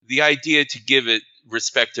the idea to give it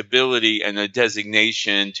respectability and a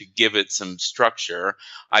designation to give it some structure,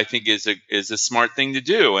 I think is a smart thing to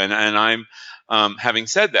do. And I'm having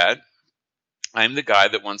said that, I'm the guy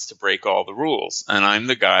that wants to break all the rules, and I'm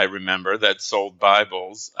the guy, remember, that sold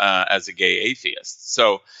Bibles as a gay atheist.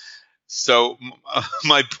 So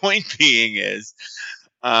my point being is,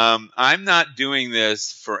 I'm not doing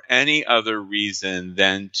this for any other reason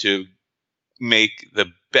than to make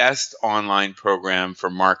the best online program for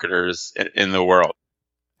marketers in the world.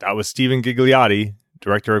 That was Stephen Gigliotti,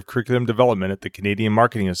 Director of Curriculum Development at the Canadian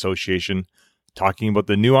Marketing Association, talking about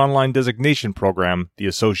the new online designation program the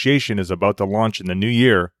association is about to launch in the new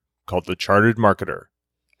year called the Chartered Marketer.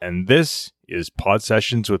 And this is Pod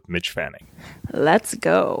Sessions with Mitch Fanning. Let's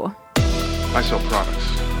go. I sell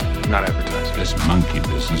products, not advertising. This monkey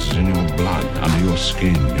business is in your blood, under your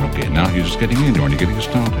skin. Okay, now you're just getting into it and you're getting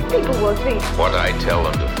started. People will think What I tell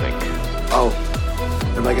them to think. Oh,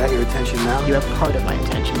 have I got your attention now? You have part of my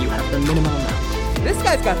attention. You have the minimum amount. This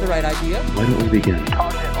guy's got the right idea. Why don't we begin?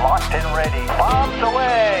 Target locked and ready. Bombs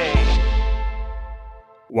away!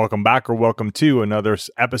 Welcome back, or welcome to another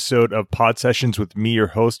episode of Pod Sessions with me, your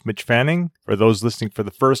host, Mitch Fanning. For those listening for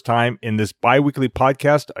the first time, in this bi-weekly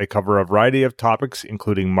podcast, I cover a variety of topics,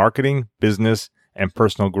 including marketing, business, and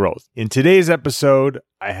personal growth. In today's episode,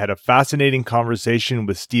 I had a fascinating conversation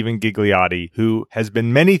with Stephen Gigliotti, who has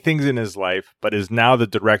been many things in his life, but is now the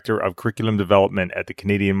Director of Curriculum Development at the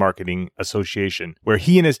Canadian Marketing Association, where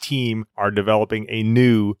he and his team are developing a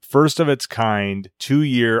new, first-of-its-kind,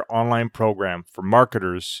 2-year online program for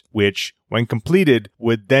marketers, which, when completed,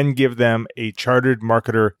 would then give them a Chartered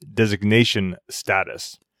Marketer designation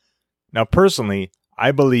status. Now, personally,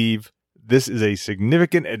 I believe this is a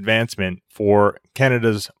significant advancement for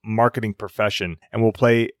Canada's marketing profession and will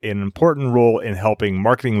play an important role in helping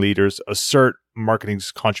marketing leaders assert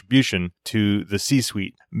marketing's contribution to the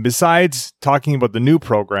C-suite. Besides talking about the new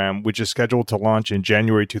program, which is scheduled to launch in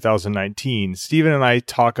January 2019, Stephen and I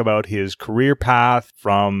talk about his career path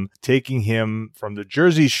from taking him from the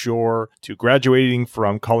Jersey Shore to graduating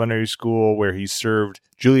from culinary school, where he served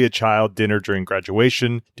Julia Child dinner during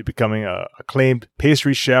graduation, to becoming an acclaimed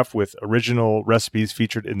pastry chef with original recipes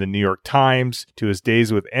featured in the New York Times, to his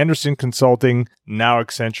days with Andersen Consulting, now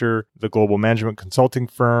Accenture, the global management consulting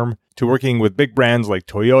firm, to working with big brands like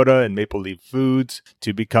Toyota and Maple Leaf Foods,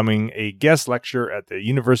 to becoming a guest lecturer at the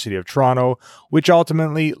University of Toronto, which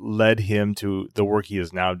ultimately led him to the work he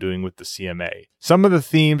is now doing with the CMA. Some of the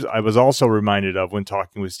themes I was also reminded of when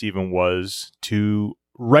talking with Stephen was to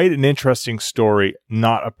write an interesting story,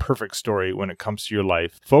 not a perfect story when it comes to your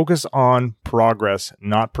life. Focus on progress,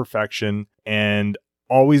 not perfection, and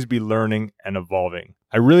always be learning and evolving.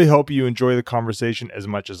 I really hope you enjoy the conversation as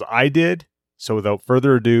much as I did. So without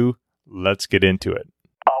further ado, let's get into it.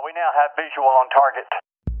 We now have visual on target.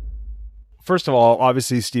 First of all,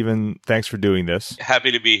 obviously, Stephen, thanks for doing this.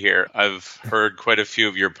 Happy to be here. I've heard quite a few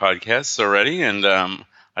of your podcasts already, and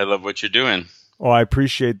I love what you're doing. Well, I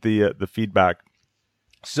appreciate the feedback.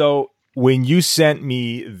 So when you sent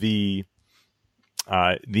me the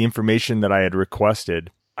information that I had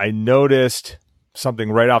requested, I noticed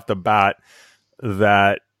something right off the bat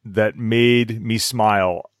that made me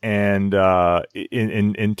smile, and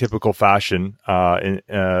in typical fashion,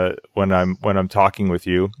 when I'm talking with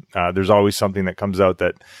you, there's always something that comes out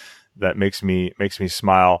that makes me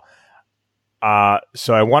smile.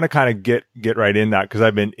 So I want to kind of get right in that, because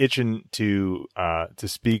I've been itching to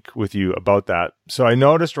speak with you about that. So I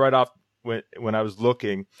noticed right off when I was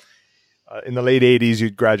looking, in the late 80s,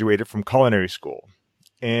 you'd graduated from culinary school,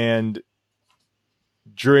 and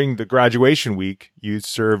during the graduation week, you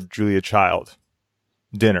served Julia Child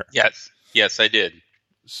dinner. Yes, I did.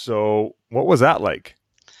 So what was that like?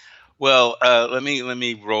 Well, let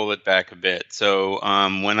me roll it back a bit. So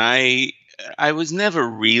when I was never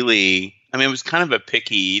really, I was kind of a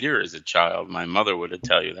picky eater as a child. My mother would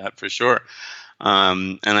tell you that for sure.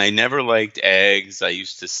 And I never liked eggs. I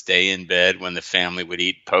used to stay in bed when the family would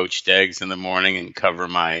eat poached eggs in the morning and cover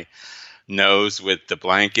my nose with the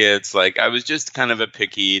blankets. Like, I was just kind of a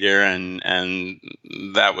picky eater, and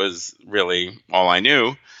that was really all I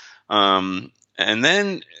knew. And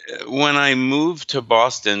then when I moved to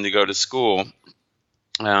Boston to go to school,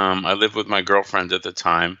 I lived with my girlfriend at the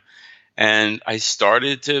time, and I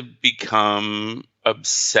started to become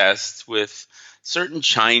obsessed with certain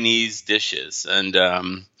Chinese dishes. And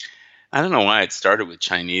I don't know why it started with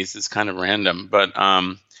Chinese. It's kind of random, but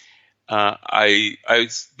I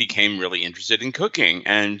became really interested in cooking.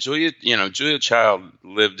 And Julia Child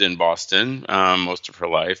lived in Boston most of her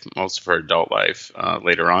life, most of her adult life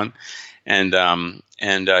later on. And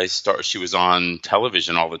she was on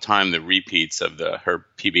television all the time. The repeats of her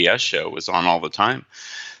PBS show was on all the time.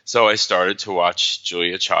 So I started to watch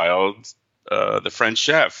Julia Child, The French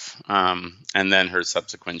Chef, and then her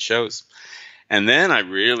subsequent shows. And then I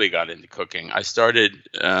really got into cooking. I started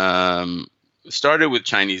with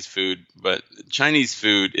Chinese food, but Chinese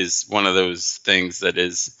food is one of those things that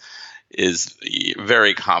is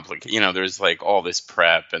very complicated. There's like all this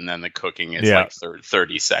prep, and then the cooking is like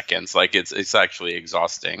 30 seconds. Like it's actually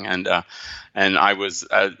exhausting. And I was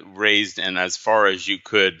raised in, as far as you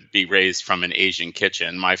could be raised from an Asian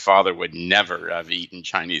kitchen. My father would never have eaten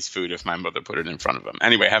Chinese food if my mother put it in front of him.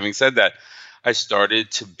 Anyway, having said that, I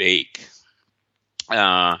started to bake.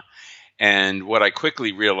 And what I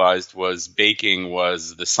quickly realized was baking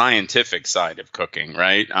was the scientific side of cooking,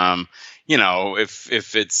 right?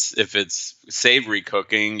 If it's savory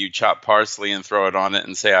cooking, you chop parsley and throw it on it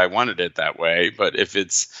and say, I wanted it that way. But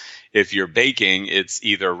if you're baking, it's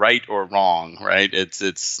either right or wrong, right?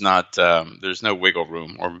 It's not, there's no wiggle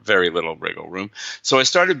room, or very little wiggle room. So I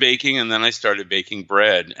started baking, and then I started baking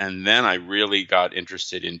bread, and then I really got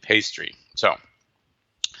interested in pastry. So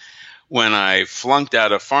when I flunked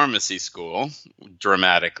out of pharmacy school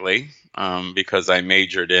dramatically, because I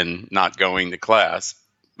majored in not going to class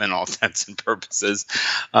in all intents and purposes,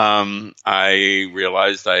 I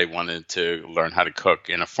realized I wanted to learn how to cook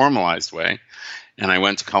in a formalized way, and I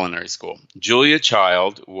went to culinary school. Julia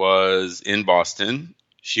Child was in Boston.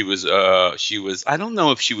 She was I don't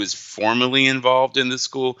know if she was formally involved in the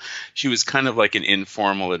school. She was kind of like an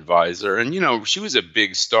informal advisor. And, she was a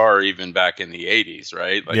big star even back in the 80s,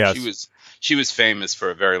 right? Like yes. She was famous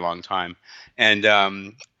for a very long time. And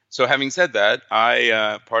so having said that,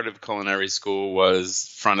 part of culinary school was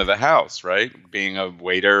front of the house, right? Being a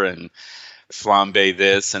waiter and flambe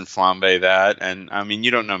this and flambe that. And I mean,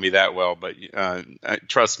 you don't know me that well, but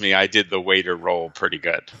trust me, I did the waiter role pretty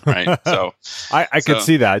good, right? So I could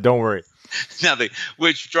see that. Don't worry.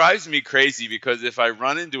 Which drives me crazy, because if I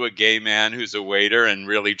run into a gay man who's a waiter and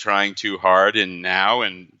really trying too hard in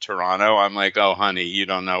Toronto, I'm like, oh, honey, you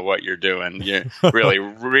don't know what you're doing. You really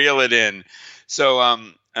reel it in. So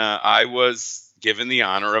I was given the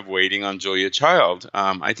honor of waiting on Julia Child.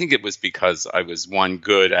 I think it was because I was, one,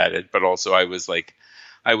 good at it, but also I was up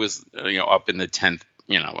in the 10th,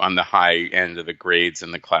 on the high end of the grades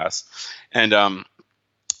in the class. And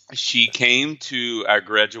she came to our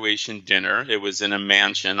graduation dinner. It was in a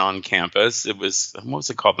mansion on campus. It was, what was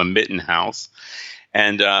it called? The Mitten House.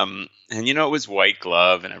 And it was white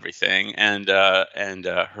glove and everything. And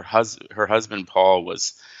her husband, Paul,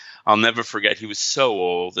 was, I'll never forget, he was so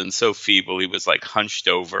old and so feeble. He was like hunched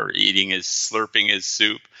over, slurping his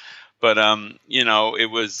soup. But,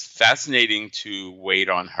 it was fascinating to wait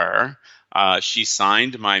on her. She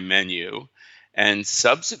signed my menu. And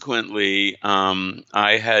subsequently,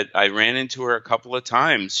 I ran into her a couple of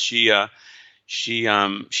times. She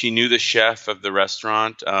knew the chef of the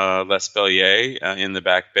restaurant, L'Espalier, in the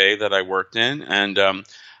Back Bay that I worked in. And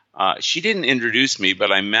she didn't introduce me,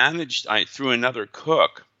 but through another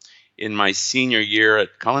cook, in my senior year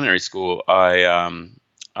at culinary school, I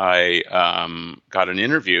got an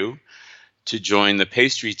interview to join the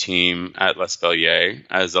pastry team at L'Espalier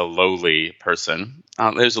as a lowly person.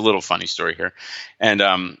 There's a little funny story here.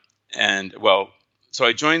 So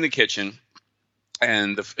I joined the kitchen,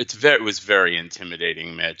 and it was very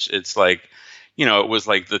intimidating, Mitch. It's like, it was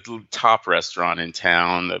like the top restaurant in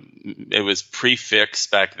town. It was prefix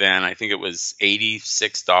back then. I think it was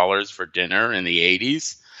 $86 for dinner in the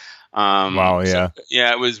 80s. Wow, yeah. So,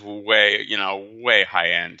 yeah, it was way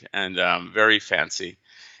high end and very fancy.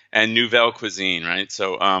 And Nouvelle cuisine, right?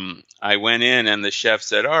 So I went in, and the chef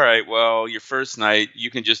said, all right, well, your first night, you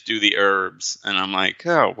can just do the herbs. And I'm like,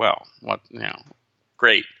 oh, well,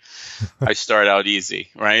 great. I start out easy,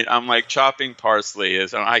 right? I'm like, chopping parsley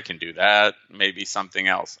I can do that, maybe something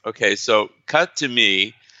else. Okay, so cut to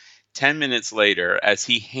me 10 minutes later as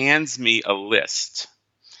he hands me a list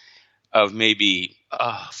of maybe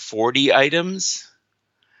 40 items.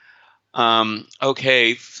 Thyme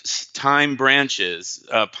branches,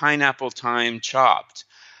 pineapple thyme chopped,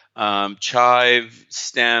 chive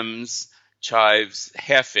stems, chives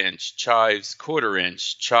half inch, chives quarter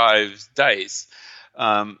inch, chives dice,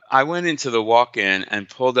 I went into the walk-in and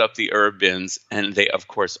pulled up the herb bins, and they, of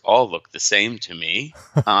course, all looked the same to me.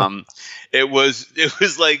 It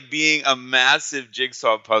was like being a massive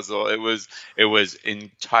jigsaw puzzle. It was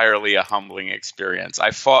entirely a humbling experience.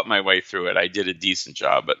 I fought my way through it. I did a decent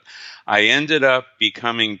job, but I ended up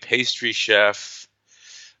becoming pastry chef,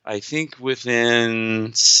 I think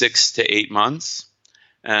within 6 to 8 months.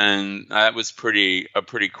 And that was a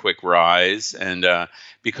pretty quick rise. And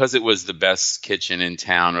because it was the best kitchen in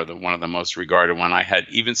town, or one of the most regarded one, I had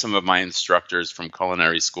even some of my instructors from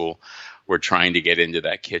culinary school were trying to get into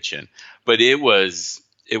that kitchen. But it was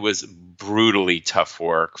brutally tough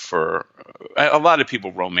work. For a lot of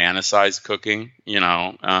people romanticize cooking,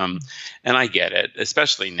 and I get it,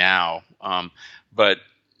 especially now. But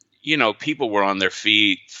people were on their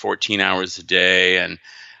feet 14 hours a day, and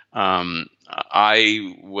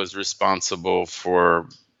I was responsible for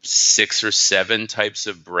 6 or 7 types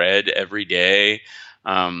of bread every day.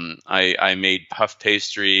 I made puff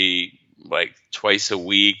pastry like twice a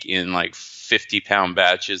week in like 50-pound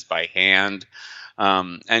batches by hand.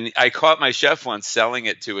 And I caught my chef once selling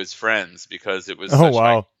it to his friends because it was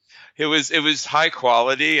it was high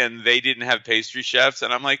quality, and they didn't have pastry chefs.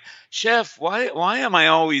 And I'm like, Chef, why am I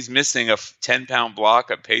always missing a 10-pound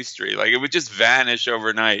block of pastry? Like, it would just vanish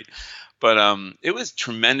overnight. But it was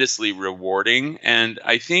tremendously rewarding, and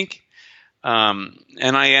I think, and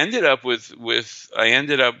I ended up with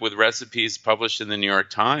recipes published in the New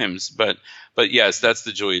York Times. But yes, that's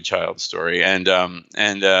the Julia Child story, and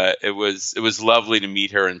it was lovely to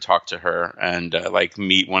meet her and talk to her, and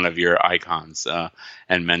meet one of your icons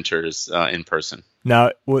and mentors in person.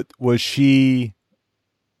 Now, was she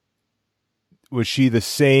the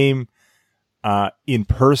same in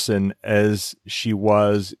person as she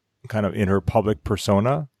was kind of in her public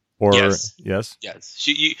persona? Or yes.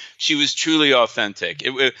 She was truly authentic.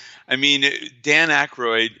 Dan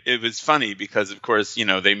Aykroyd, it was funny because, of course,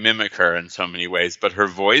 they mimic her in so many ways, but her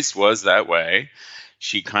voice was that way.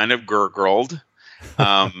 She kind of gurgled,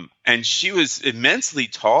 and she was immensely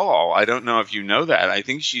tall. I don't know if you know that. I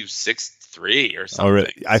think she was 6'3" or something. Oh,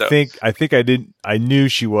 really? I think I did. I knew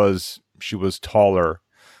she was taller.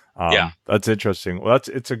 Yeah, that's interesting. Well,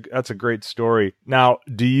 that's a great story. Now,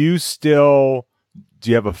 do you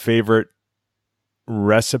have a favorite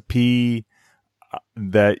recipe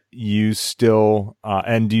that you still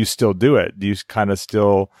and do you still do it? Do you kind of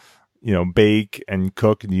still bake and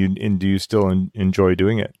cook, and do you still enjoy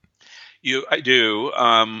doing it? I do.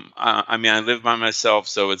 I live by myself,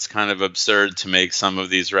 so it's kind of absurd to make some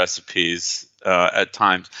of these recipes at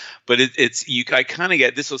times. But I kind of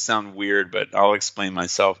get, this will sound weird, but I'll explain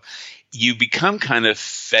myself. You become kind of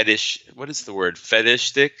fetish. What is the word?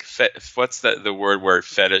 Fetishistic? What's the word where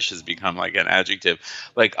fetish has become like an adjective?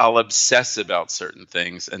 Like, I'll obsess about certain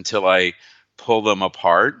things until I pull them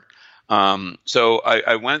apart. So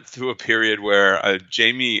I went through a period where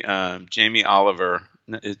Jamie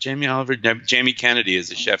Kennedy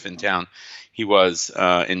is a chef in town. He was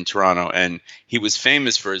in Toronto, and he was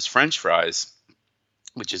famous for his French fries,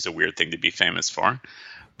 which is a weird thing to be famous for.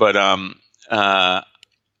 But I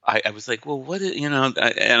was like, well, and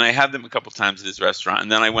I had them a couple times at his restaurant,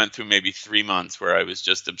 and then I went through maybe 3 months where I was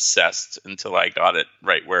just obsessed until I got it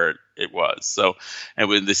right where it was. So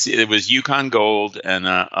it was Yukon Gold, and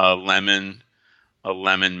a lemon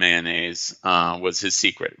mayonnaise was his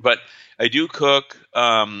secret. But I do cook,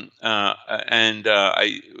 and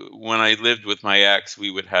when I lived with my ex,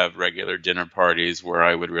 we would have regular dinner parties where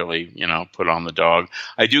I would really, put on the dog.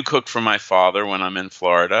 I do cook for my father when I'm in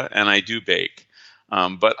Florida, and I do bake.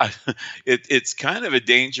 But it's kind of a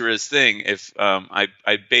dangerous thing if I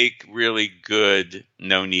bake really good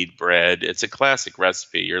no-knead bread. It's a classic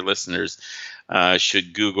recipe. Your listeners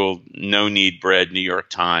should Google no-knead bread, New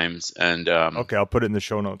York Times. And okay, I'll put it in the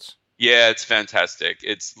show notes. Yeah, it's fantastic.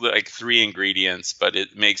 It's like 3 ingredients, but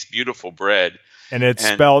it makes beautiful bread. And it's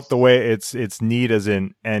spelled the way it's knead as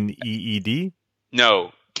in N-E-E-D?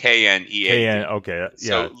 No, K-N-E-A-D. K-N, okay, yeah.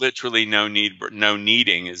 So literally no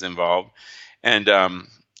kneading is involved. And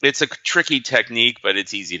it's a tricky technique, but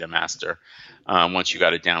it's easy to master once you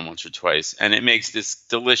got it down once or twice. And it makes this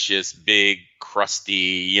delicious, big,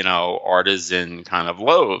 crusty, artisan kind of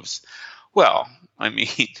loaves. Well,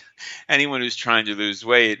 anyone who's trying to lose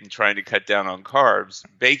weight and trying to cut down on carbs,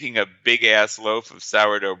 baking a big-ass loaf of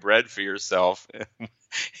sourdough bread for yourself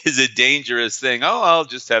is a dangerous thing. Oh, I'll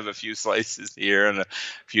just have a few slices here and a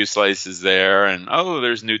few slices there, and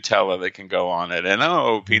there's Nutella that can go on it,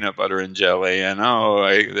 and peanut butter and jelly, and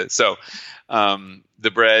the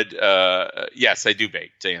bread. Yes, I do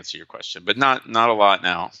bake, to answer your question, but not a lot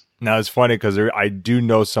now. Now it's funny because I do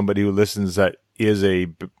know somebody who listens that is a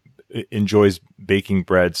enjoys baking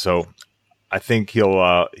bread. So I think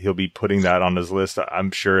he'll be putting that on his list,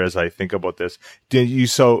 I'm sure, as I think about this. Do you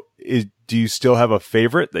still have a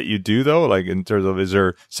favorite that you do though? Like in terms of, is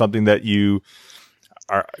there something that you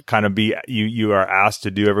are you are asked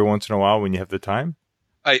to do every once in a while when you have the time?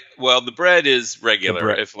 Well, the bread is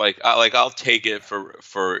regular. If I'll take it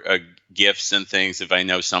for gifts and things. If I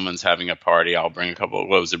know someone's having a party, I'll bring a couple of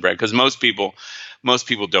loaves of bread, because most people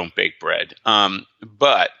don't bake bread.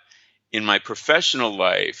 But in my professional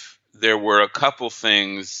life, there were a couple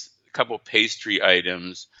pastry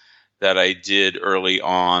items that I did early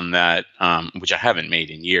on that which I haven't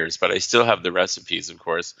made in years, but I still have the recipes, of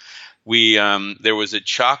course. There was a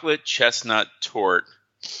chocolate chestnut torte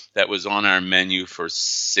that was on our menu for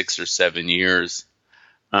 6 or 7 years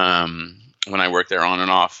when I worked there on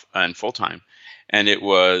and off and full time. And it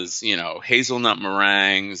was, hazelnut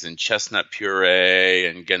meringues and chestnut puree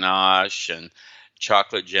and ganache and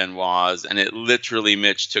chocolate genoise. And it literally,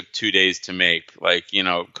 Mitch, took 2 days to make,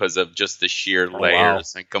 because of just the sheer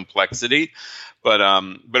layers and complexity. But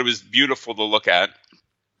it was beautiful to look at.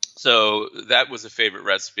 So that was a favorite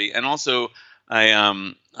recipe. And also,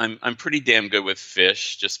 I'm pretty damn good with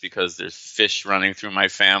fish, just because there's fish running through my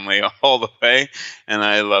family all the way, and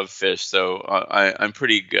I love fish. So I'm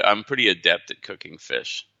pretty good. I'm pretty adept at cooking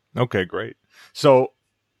fish. Okay, great. So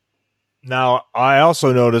now I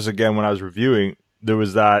also noticed, again, when I was reviewing, there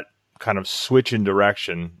was that kind of switch in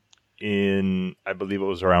direction in, I believe it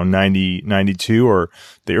was around 92 or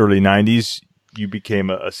the early 90s. You became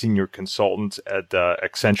a senior consultant at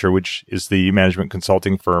Accenture, which is the management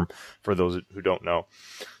consulting firm, for those who don't know.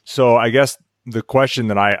 So I guess the question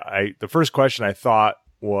that the first question I thought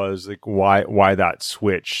was, like, why that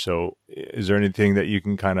switch? So is there anything that you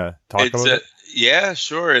can kind of talk about? Yeah,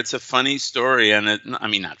 sure. It's a funny story, and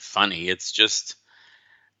not funny. It's just,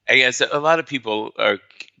 I guess a lot of people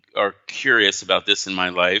are curious about this in my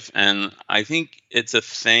life, and I think it's a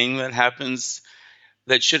thing that happens,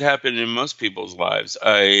 that should happen in most people's lives.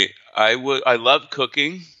 I love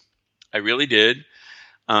cooking. I really did.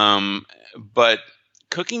 But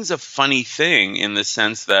cooking's a funny thing in the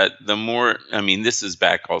sense that this is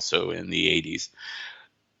back also in the 80s.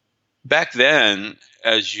 Back then,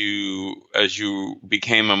 as you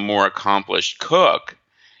became a more accomplished cook,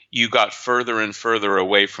 you got further and further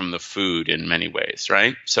away from the food in many ways,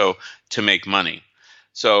 right? So to make money.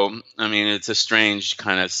 So, it's a strange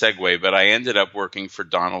kind of segue, but I ended up working for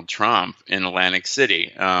Donald Trump in Atlantic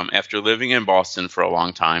City after living in Boston for a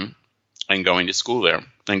long time and going to school there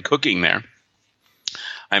and cooking there.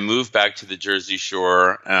 I moved back to the Jersey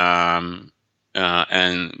Shore and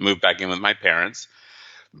moved back in with my parents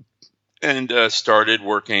and started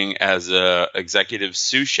working as an executive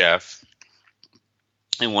sous chef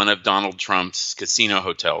in one of Donald Trump's casino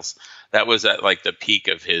hotels. That was at the peak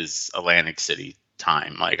of his Atlantic City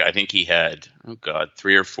time. I think he had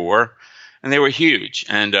 3 or 4, and they were huge.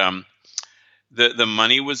 And the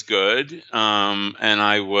money was good, and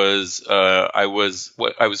I was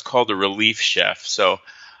what I was called a relief chef. So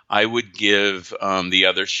I would give the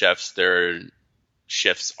other chefs their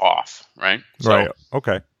shifts off, right? Right.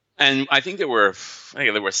 Okay. And I think there were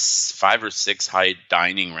 5 or 6 high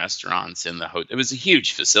dining restaurants in the hotel. It was a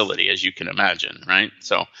huge facility, as you can imagine, right?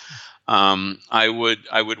 So I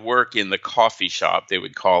would work in the coffee shop, they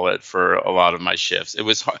would call it, for a lot of my shifts. It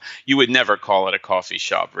was you would never call it a coffee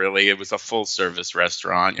shop, really. It was a full service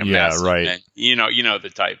restaurant. Massive, right? And you know the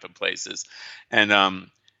type of places, and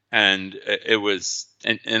it was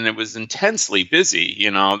it was intensely busy.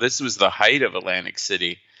 This was the height of Atlantic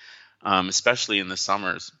City, especially in the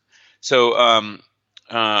summers. So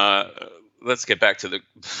let's get back to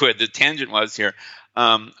where the tangent was here.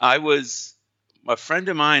 A friend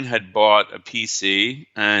of mine had bought a PC,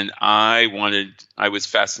 and I was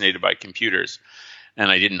fascinated by computers, and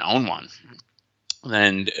I didn't own one.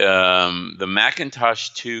 And the Macintosh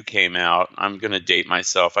 2 came out. I'm going to date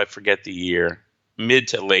myself. I forget the year, mid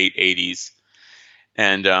to late 80s.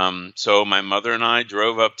 And so my mother and I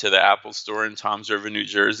drove up to the Apple store in Toms River, New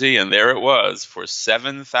Jersey, and there it was for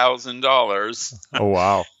 $7,000. Oh,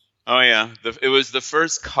 wow. Oh, yeah. It was the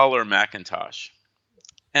first color Macintosh.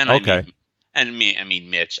 And okay.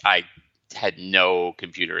 Mitch, I had no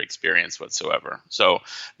computer experience whatsoever. So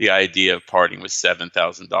the idea of parting with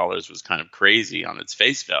 $7,000 was kind of crazy on its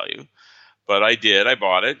face value. But I did. I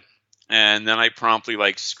bought it. And then I promptly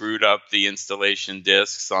screwed up the installation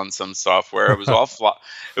disks on some software. It was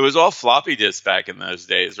all floppy disks back in those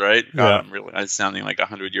days, right? Yeah. I'm sounding like a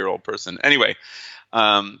 100-year-old person. Anyway,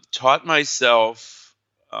 taught myself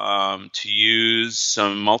to use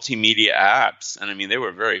some multimedia apps. And they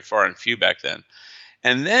were very far and few back then.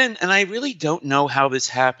 And I really don't know how this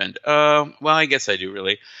happened. Well, I guess I do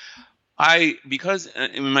really. Because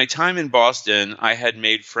in my time in Boston, I had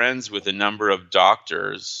made friends with a number of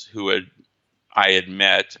doctors who I had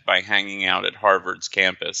met by hanging out at Harvard's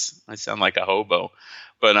campus. I sound like a hobo,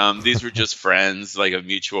 but these were just friends, like of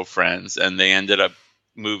mutual friends, and they ended up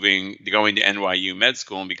going to NYU med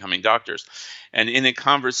school and becoming doctors. And in a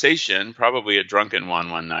conversation, probably a drunken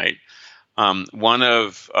one night, one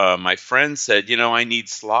of my friends said, I need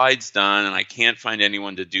slides done, and I can't find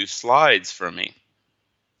anyone to do slides for me.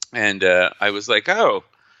 And I was like, oh,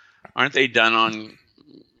 aren't they done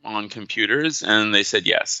on computers? And they said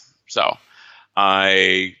yes. So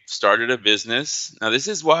I started a business. Now, this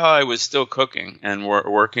is while I was still cooking and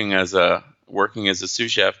working as a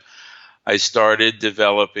sous chef. I started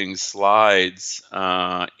developing slides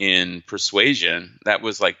in Persuasion. That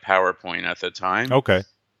was like PowerPoint at the time. Okay.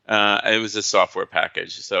 It was a software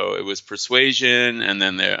package. So it was Persuasion, and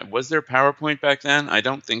then was there PowerPoint back then? I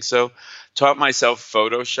don't think so. Taught myself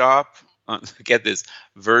Photoshop. Get this,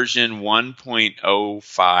 version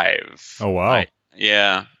 1.05. Oh, wow.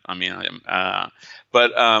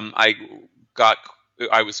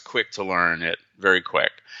 I was quick to learn it, very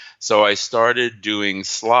quick. So I started doing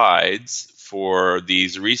slides for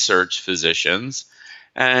these research physicians,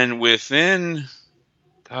 and within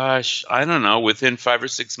 5 or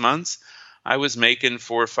 6 months, I was making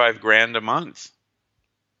 $4 or $5 grand a month.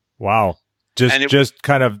 Wow. Just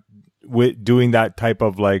kind of doing that type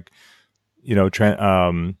of that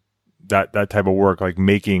type of work, like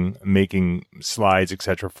making slides,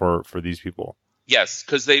 etc. for these people. Yes,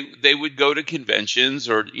 because they would go to conventions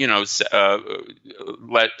or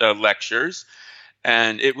lectures,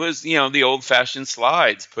 and it was the old-fashioned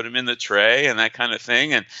slides, put them in the tray and that kind of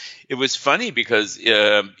thing. And it was funny because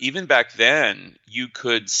even back then you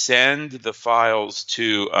could send the files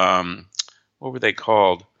to what were they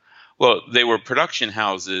called? Well, they were production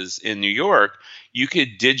houses in New York. You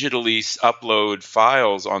could digitally upload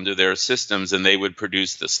files onto their systems, and they would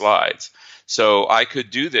produce the slides. So I could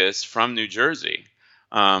do this from New Jersey.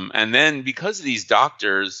 And then because of these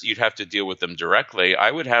doctors, you'd have to deal with them directly. I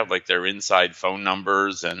would have like their inside phone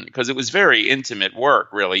numbers, and because it was very intimate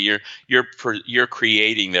work, really. You're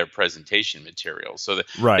creating their presentation material, so that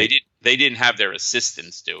right. They didn't have their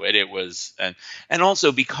assistants do it. It was and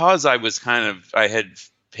also because I had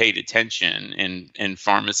paid attention in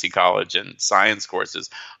pharmacy college and science courses,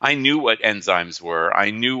 I knew what enzymes were.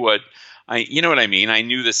 I knew what I mean? I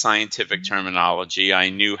knew the scientific terminology. I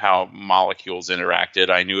knew how molecules interacted.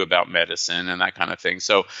 I knew about medicine and that kind of thing.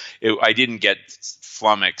 So I didn't get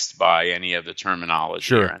flummoxed by any of the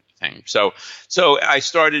terminology or anything. So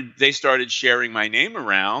they started sharing my name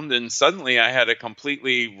around, and suddenly I had a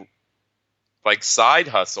completely side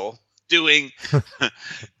hustle doing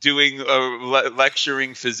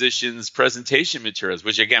lecturing physicians presentation materials,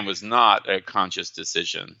 which again was not a conscious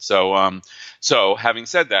decision. So having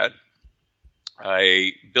said that,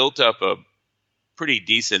 I built up a pretty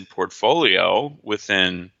decent portfolio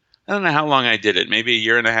within, I don't know how long I did it, maybe a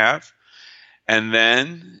year and a half. And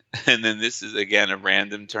then this is again a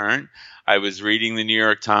random turn. I was reading the New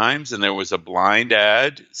York Times, and there was a blind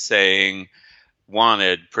ad saying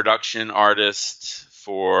wanted production artist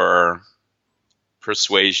for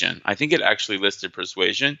Persuasion. I think it actually listed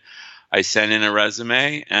Persuasion. I sent in a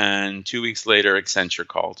resume, and 2 weeks later, Accenture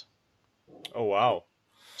called. Oh, wow.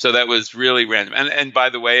 So that was really random. And by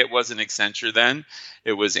the way, it wasn't Accenture then.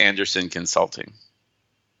 It was Anderson Consulting.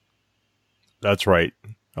 That's right.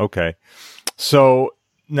 Okay. So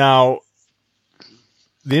now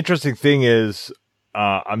the interesting thing is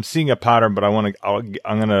I'm seeing a pattern, but I'm going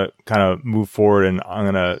to kind of move forward, and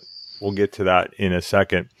we'll get to that in a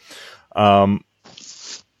second. And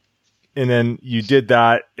then you did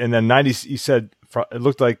that, and then you said it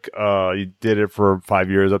looked like you did it for 5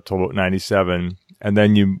 years up to about 97. And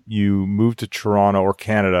then you moved to Toronto or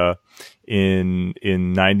Canada in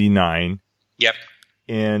 99. Yep.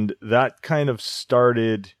 And that kind of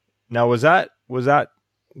started. Now, was that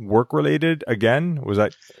work related again? Was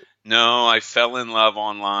that? No, I fell in love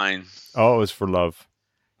online. Oh, it was for love.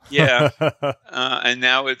 Yeah. And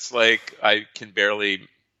now it's like I can barely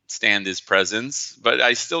stand his presence, but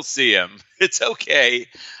I still see him. It's okay.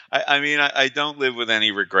 I don't live with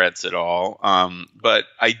any regrets at all. But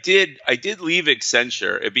I did leave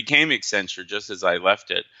Accenture. It became Accenture just as I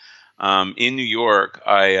left it. In New York,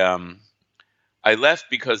 I left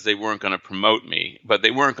because they weren't going to promote me, but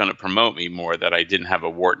they weren't going to promote me more that I didn't have a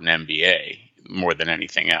Wharton MBA. more than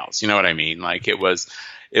anything else. You know what I mean? Like it was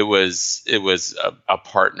a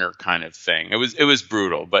partner kind of thing. It was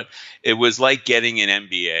brutal, but it was like getting an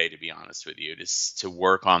MBA, to be honest with you, to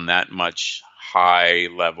work on that much high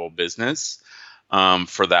level business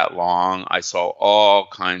for that long.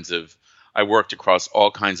 I worked across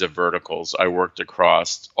all kinds of verticals. I worked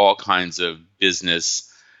across all kinds of business,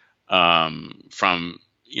 from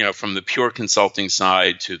the pure consulting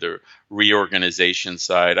side to the reorganization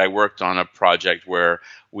side. I worked on a project where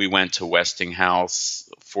we went to Westinghouse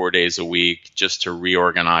 4 days a week just to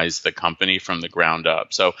reorganize the company from the ground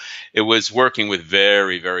up. So it was working with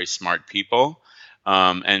very, very smart people,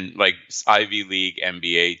 and like Ivy League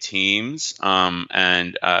MBA teams.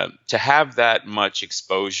 And to have that much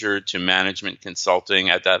exposure to management consulting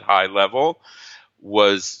at that high level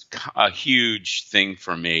was a huge thing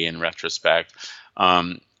for me in retrospect.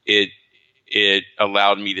 It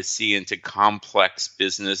allowed me to see into complex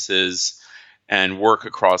businesses and work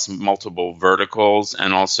across multiple verticals,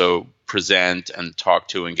 and also present and talk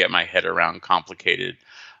to and get my head around complicated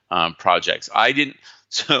projects.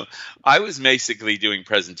 So I was basically doing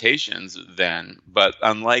presentations then, but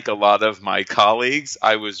unlike a lot of my colleagues,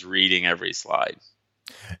 I was reading every slide.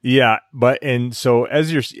 Yeah, and so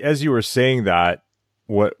as you were saying that,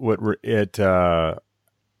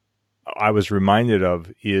 I was reminded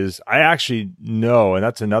of is I actually know, and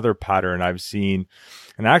that's another pattern I've seen,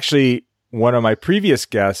 and actually one of my previous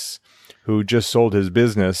guests who just sold his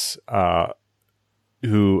business, a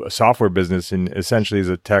software business, and essentially is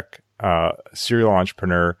a tech serial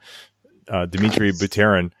entrepreneur, Dimitri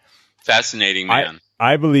Buterin. Fascinating man.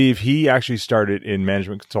 I believe he actually started in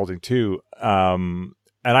management consulting too. And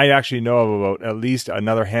I actually know of about at least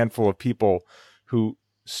another handful of people who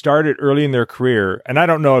started early in their career. And I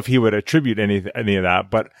don't know if he would attribute any of that,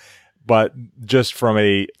 but just from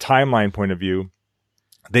a timeline point of view,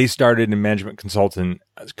 they started in management consulting,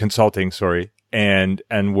 and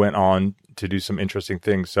went on to do some interesting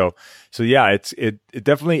things. So yeah, it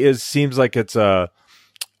definitely seems like it's a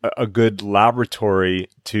good laboratory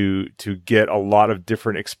to get a lot of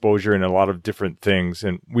different exposure and a lot of different things.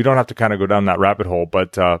 And we don't have to kind of go down that rabbit hole,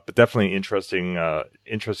 but definitely interesting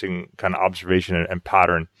kind of observation and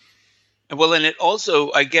pattern. Well, and it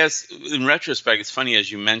also, I guess, in retrospect, it's funny as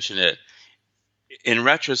you mention it. In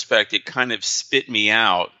retrospect, it kind of spit me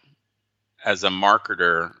out as a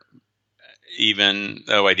marketer, even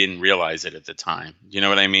though I didn't realize it at the time. You know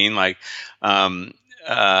what I mean? Like,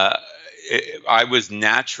 I was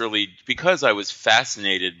naturally, because I was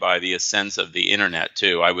fascinated by the ascents of the internet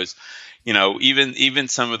too. I was, even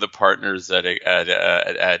some of the partners at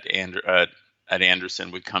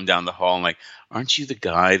Andersen would come down the hall and like, aren't you the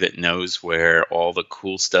guy that knows where all the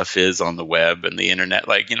cool stuff is on the web and the internet?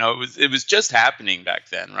 Like, it was just happening back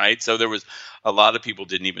then, right? So there was a lot of people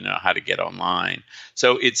didn't even know how to get online.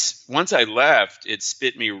 So once I left, it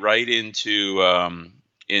spit me right into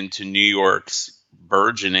New York's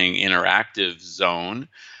burgeoning interactive zone,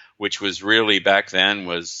 which was really back then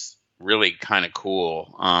was really kind of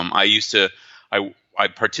cool. I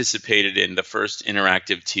participated in the first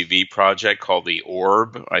interactive TV project called The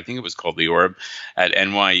Orb. I think it was called The Orb at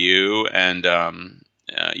NYU. And,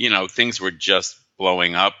 things were just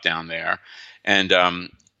blowing up down there. And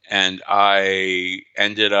I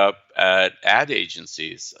ended up at ad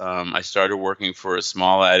agencies. I started working for a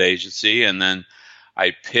small ad agency, and then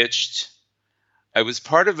I was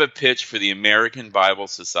part of a pitch for the American Bible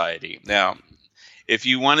Society. Now, if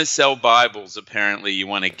you want to sell Bibles, apparently you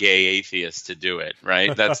want a gay atheist to do it,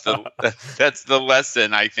 right? That's the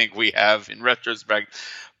lesson I think we have in retrospect.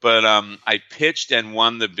 But I pitched and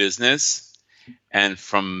won the business, and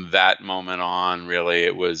from that moment on, really,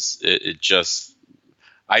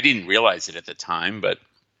 I didn't realize it at the time, but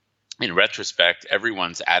in retrospect,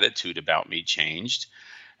 everyone's attitude about me changed,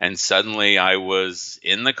 and suddenly I was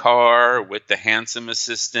in the car with the handsome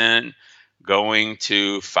assistant, going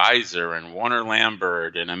to Pfizer and Warner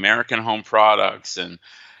Lambert and American Home Products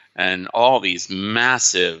and all these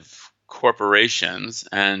massive corporations,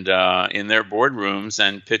 and in their boardrooms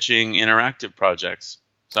and pitching interactive projects.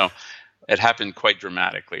 So it happened quite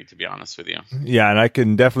dramatically, to be honest with you. Yeah, and I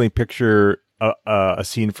can definitely picture a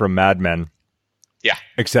scene from Mad Men. Yeah,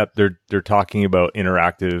 except they're talking about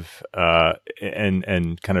interactive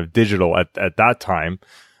and kind of digital at that time,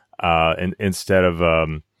 and instead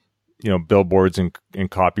of billboards and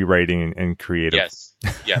copywriting and creative.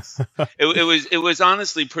 Yes. It was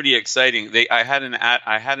honestly pretty exciting. I had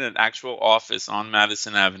an actual office on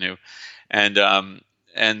Madison Avenue,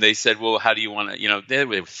 and they said, well, how do you want to, they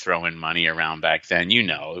were throwing money around back then,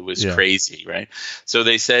 it was crazy, right? So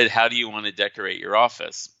they said, how do you want to decorate your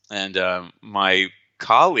office? And my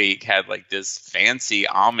colleague had like this fancy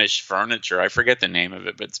Amish furniture. I forget the name of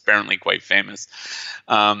it, but it's apparently quite famous.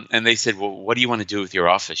 And they said, well, what do you want to do with your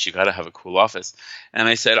office? You got to have a cool office. And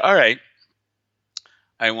I said, all right,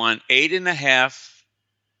 I want 8.5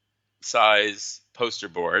 size poster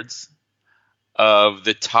boards of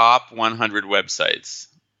the top 100 websites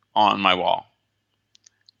on my wall.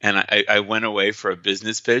 And I went away for a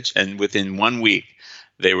business pitch, and within 1 week,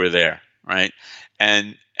 they were there, right?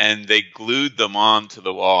 And they glued them onto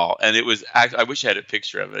the wall. And it was, I wish I had a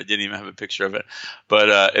picture of it. I didn't even have a picture of it.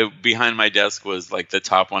 But behind my desk was like the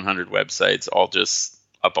top 100 websites all just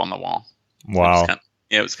up on the wall. Wow.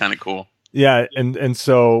 It was kind of cool. Yeah. And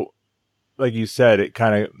so, like you said, it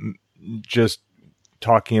kind of just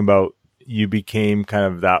talking about you became kind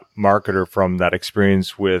of that marketer from that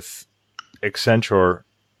experience with Accenture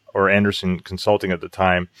or Andersen Consulting at the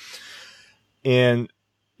time. And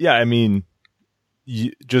yeah, I mean,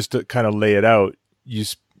 just to kind of lay it out, you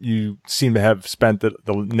seem to have spent the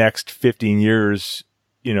next 15 years,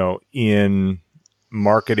 in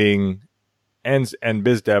marketing and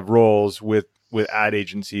biz dev roles with ad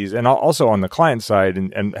agencies, and also on the client side,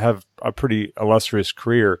 and have a pretty illustrious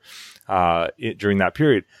career during that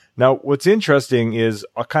period. Now, what's interesting is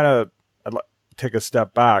I'd take a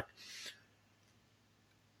step back.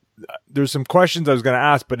 There's some questions I was going to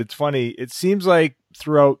ask, but it's funny. It seems like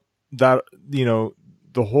throughout that,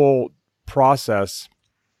 the whole process,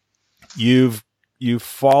 you've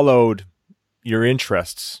followed your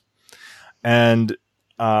interests, and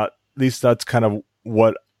at least that's kind of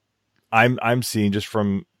what I'm seeing just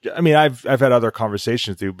from. I mean, I've had other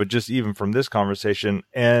conversations with you, but just even from this conversation,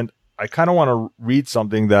 and I kind of want to read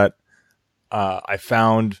something that I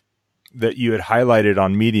found that you had highlighted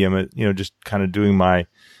on Medium. Just kind of doing my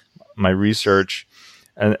research,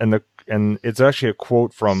 and it's actually a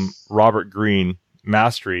quote from Robert Greene,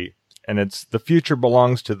 Mastery, and it's, "The future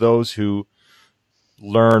belongs to those who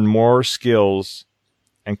learn more skills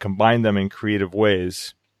and combine them in creative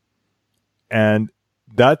ways." And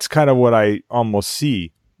that's kind of what I almost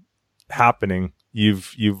see happening.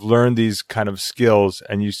 You've learned these kind of skills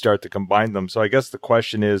and you start to combine them. So I guess the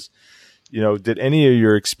question is, did any of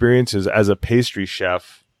your experiences as a pastry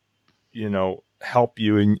chef, help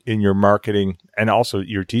you in your marketing and also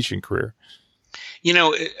your teaching career?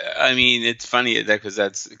 I mean, it's funny that because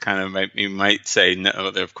that's kind of, you might say, no,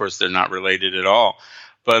 of course they're not related at all.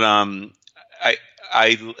 But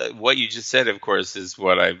what you just said, of course, is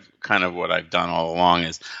what I've done all along.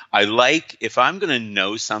 Is if I'm going to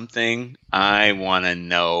know something, I want to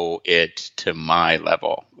know it to my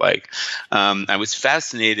level. I was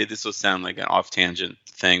fascinated. This will sound like an off tangent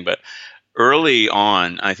thing, but early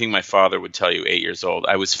on, I think my father would tell you, 8 years old,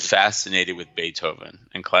 I was fascinated with Beethoven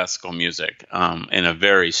and classical music in a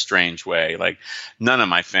very strange way. Like, none of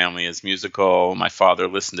my family is musical. My father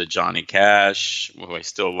listened to Johnny Cash, who I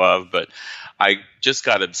still love, but I just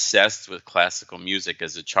got obsessed with classical music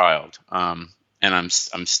as a child. And I'm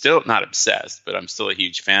still not obsessed, but I'm still a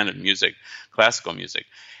huge fan of music, classical music.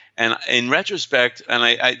 And in retrospect, and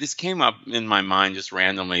I this came up in my mind just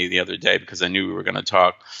randomly the other day because I knew we were going to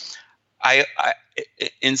talk. I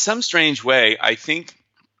in some strange way, I think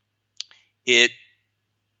it's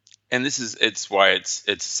why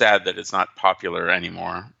it's sad that it's not popular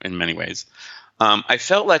anymore in many ways. I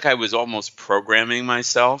felt like I was almost programming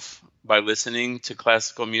myself by listening to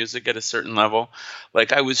classical music at a certain level.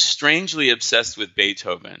 Like, I was strangely obsessed with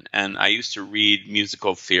Beethoven, and I used to read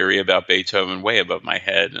musical theory about Beethoven way above my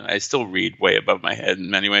head, and I still read way above my head in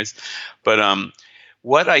many ways. But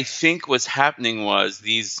what I think was happening was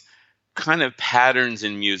these kind of patterns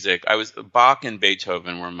in music. Bach and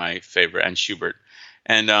Beethoven were my favorite, and Schubert.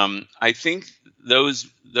 And I think those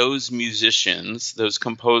musicians, those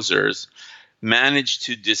composers, managed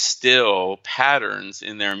to distill patterns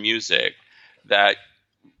in their music that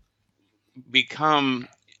become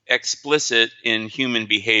explicit in human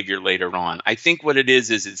behavior later on. I think what it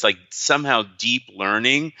is it's like somehow deep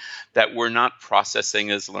learning that we're not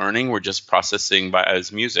processing as learning, we're just processing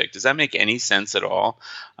as music. Does that make any sense at all?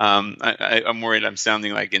 I'm worried I'm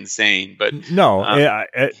sounding like insane, but no.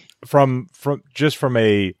 From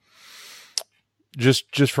a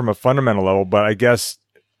fundamental level, but I guess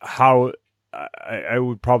how I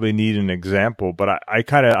would probably need an example, but I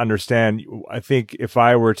kind of understand. I think if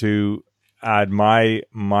I were to add my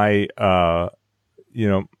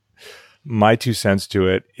 2 cents to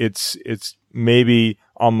it, it's maybe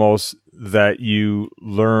almost that you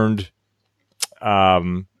learned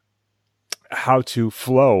how to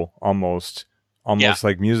flow almost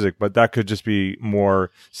like music, but that could just be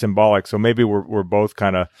more symbolic. So maybe we're both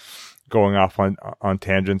kind of going off on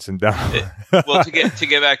tangents and down. Well, to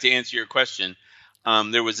get back to answer your question,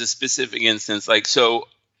 there was a specific instance, like so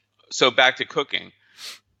back to cooking.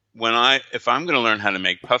 If I'm going to learn how to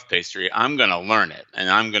make puff pastry, I'm going to learn it,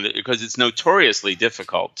 and because it's notoriously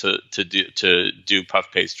difficult to do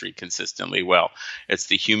puff pastry consistently well. It's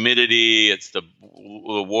the humidity, it's the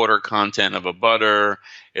water content of a butter,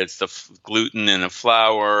 it's the gluten in a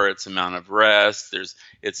flour, it's amount of rest.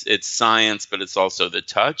 It's science, but it's also the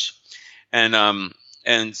touch,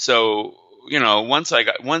 and so. Once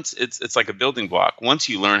it's like a building block. Once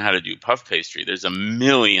you learn how to do puff pastry, there's a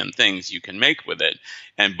million things you can make with it,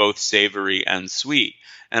 and both savory and sweet.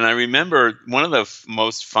 And I remember one of the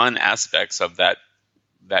most fun aspects of that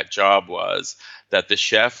job was that the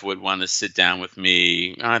chef would want to sit down with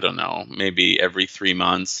me, I don't know, maybe every 3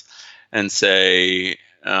 months and say,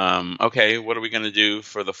 okay, what are we going to do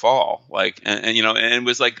for the fall? And it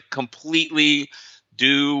was like completely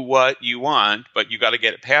do what you want, but you got to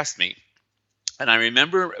get it past me. And I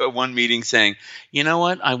remember one meeting saying, you know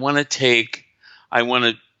what, I want to take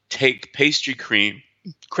pastry creme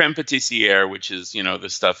pâtissière, which is, the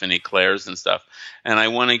stuff in eclairs and stuff, and I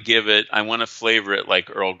want to flavor it like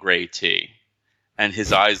Earl Grey tea. And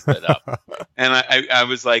his eyes lit up. And I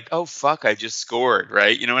was like, oh, fuck, I just scored,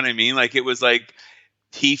 right? You know what I mean? Like, it was like,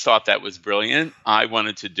 he thought that was brilliant. I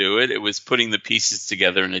wanted to do it. It was putting the pieces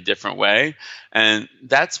together in a different way. And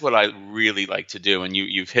that's what I really like to do. And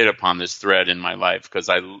you've hit upon this thread in my life, because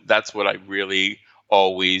that's what I really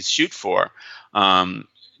always shoot for. I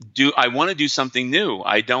want to do something new.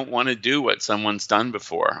 I don't want to do what someone's done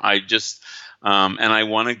before. And I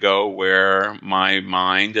want to go where my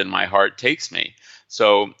mind and my heart takes me.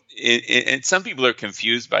 So and some people are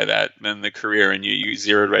confused by that in the career, and you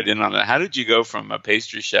zeroed right in on it. How did you go from a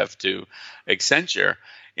pastry chef to Accenture?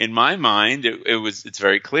 In my mind, it's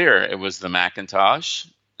very clear. It was the Macintosh,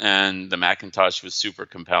 and the Macintosh was super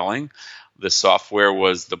compelling. The software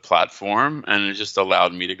was the platform, and it just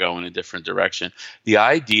allowed me to go in a different direction. The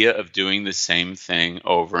idea of doing the same thing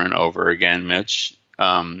over and over again, Mitch,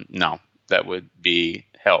 no, that would be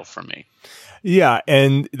hell for me. Yeah,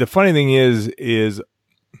 and the funny thing is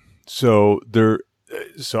so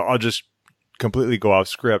I'll just completely go off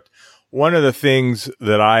script. One of the things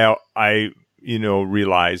that I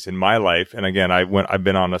realized in my life, and again, I've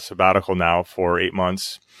been on a sabbatical now for 8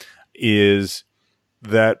 months, is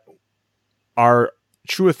that our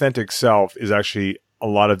true authentic self is actually a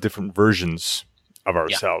lot of different versions of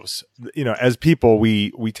ourselves. Yeah. As people,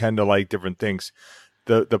 we tend to like different things.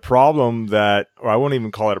 The problem or I won't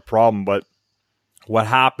even call it a problem, but what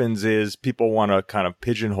happens is people want to kind of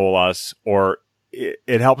pigeonhole us, or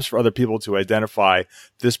it helps for other people to identify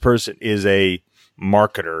this person is a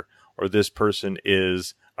marketer or this person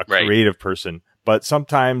is a creative person. But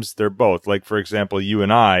sometimes they're both. Like, for example, you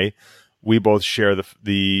and I, we both share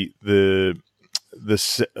the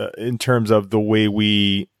in terms of the way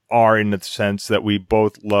we are, in the sense that we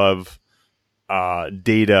both love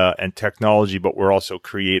data and technology, but we're also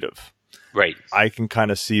creative. Right. I can kind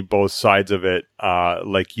of see both sides of it,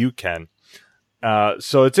 like you can.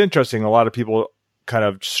 So it's interesting. A lot of people kind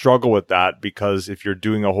of struggle with that, because if you're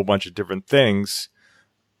doing a whole bunch of different things,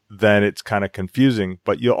 then it's kind of confusing.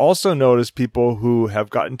 But you'll also notice people who have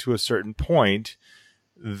gotten to a certain point,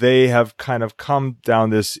 they have kind of come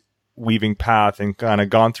down this weaving path and kind of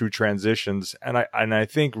gone through transitions. And I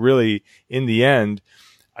think really in the end,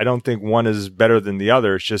 I don't think one is better than the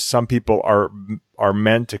other. It's just some people are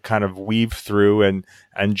meant to kind of weave through and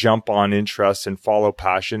jump on interests and follow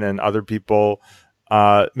passion, and other people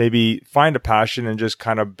maybe find a passion and just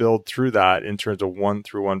kind of build through that in terms of one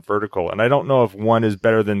through one vertical. And I don't know if one is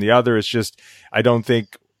better than the other. It's just, I don't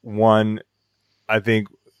think one, I think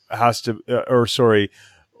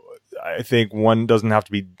one doesn't have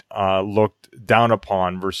to be looked down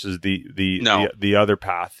upon versus the other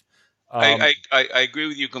path. I agree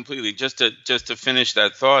with you completely. Just to finish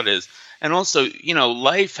that thought is, and also,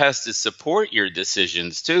 life has to support your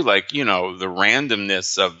decisions too. Like, the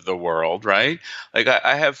randomness of the world, right? Like,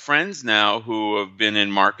 I have friends now who have been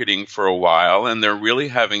in marketing for a while, and they're really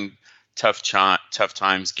having tough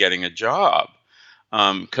times getting a job,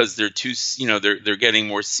 because they're too, they're getting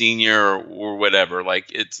more senior or whatever.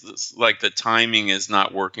 Like, it's like the timing is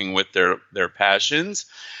not working with their passions,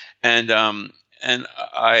 and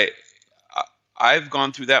I've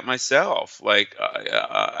gone through that myself. Like,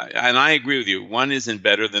 and I agree with you. One isn't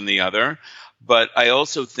better than the other, but I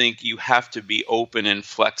also think you have to be open and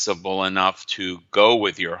flexible enough to go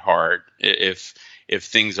with your heart if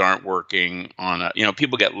things aren't working on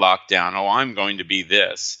people get locked down. Oh, I'm going to be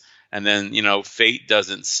this, and then fate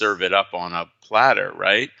doesn't serve it up on a platter,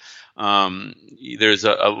 right? There's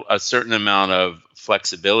a certain amount of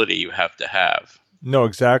flexibility you have to have. No,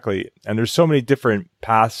 exactly. And there's so many different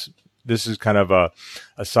paths. This is kind of a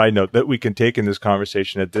side note that we can take in this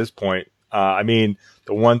conversation at this point. I mean,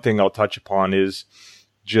 the one thing I'll touch upon is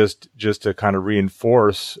just to kind of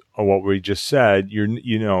reinforce what we just said.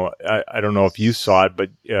 I don't know if you saw it, but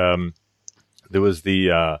there was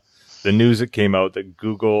the news that came out that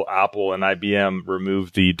Google, Apple, and IBM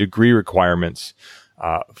removed the degree requirements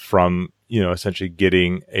from essentially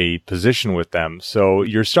getting a position with them. So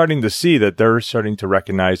you're starting to see that they're starting to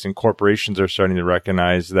recognize, and corporations are starting to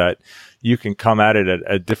recognize, that you can come at it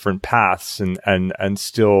at different paths and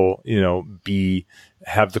still,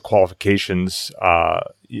 have the qualifications,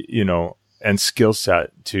 and skill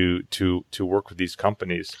set to work with these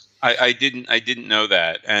companies. I didn't know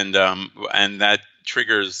that. And that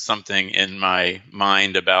triggers something in my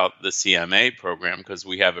mind about the CMA program, because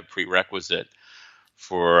we have a prerequisite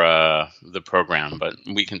for the program, but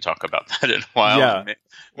we can talk about that in a while. Yeah.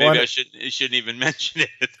 Maybe I shouldn't even mention it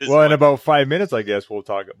at this point. In about 5 minutes, I guess we'll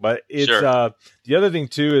talk. But it's sure. The other thing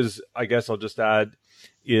too is, I guess I'll just add,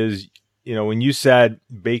 is when you said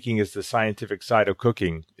baking is the scientific side of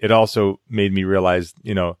cooking, it also made me realize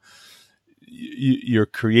you're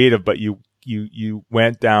creative, but you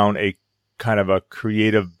went down a kind of a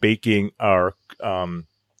creative baking or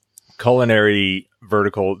culinary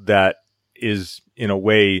vertical that is in a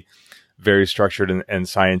way very structured and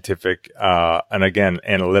scientific, and again,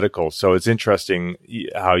 analytical. So it's interesting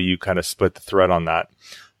how you kind of split the thread on that.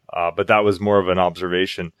 But that was more of an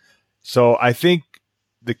observation. So I think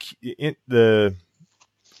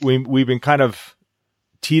we've been kind of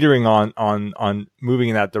teetering on moving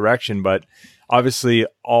in that direction, but obviously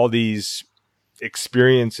all these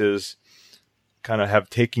experiences kind of have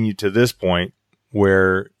taken you to this point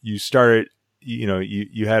where you started.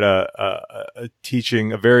 You had a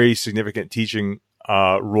very significant teaching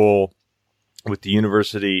role with the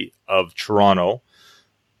University of Toronto,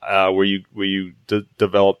 where you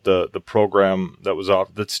developed the program that was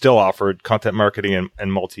that's still offered, content marketing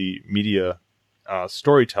and multimedia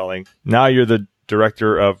storytelling. Now you're the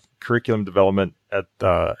director of curriculum development at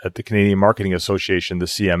the Canadian Marketing Association, the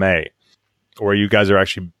CMA, where you guys are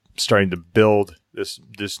actually starting to build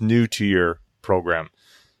this new 2-year program.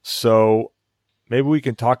 So maybe we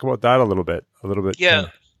can talk about that a little bit. Yeah.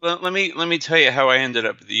 Well, let me tell you how I ended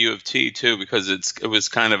up at the U of T too, because it was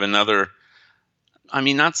kind of another. I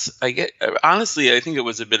mean, honestly, I think it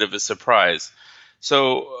was a bit of a surprise.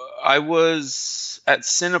 So I was at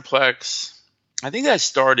Cineplex. I think I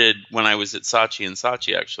started when I was at Saatchi &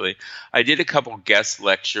 Saatchi. Actually, I did a couple guest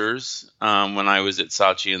lectures when I was at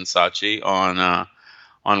Saatchi & Saatchi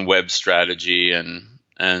on web strategy and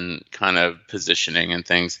kind of positioning and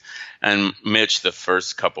things. And Mitch, the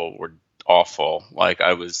first couple were awful. Like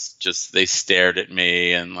they stared at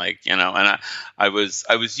me and and I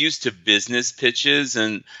was used to business pitches,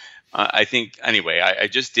 and I think anyway, I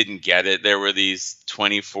just didn't get it. There were these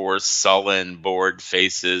 24 sullen, bored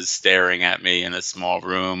faces staring at me in a small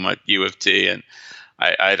room at U of T, and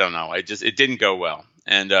I don't know. It didn't go well.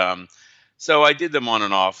 And so I did them on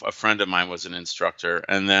and off. A friend of mine was an instructor,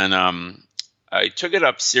 and then I took it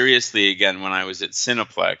up seriously again when I was at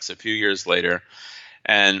Cineplex a few years later,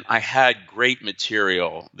 and I had great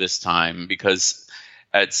material this time because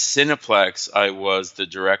at Cineplex I was the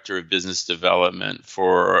director of business development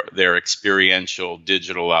for their experiential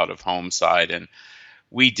digital out-of-home side, and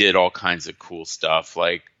we did all kinds of cool stuff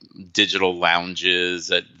like digital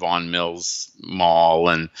lounges at Vaughan Mills Mall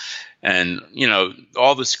and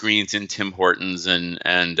all the screens in Tim Hortons and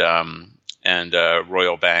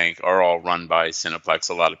Royal Bank are all run by Cineplex.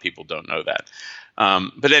 A lot of people don't know that.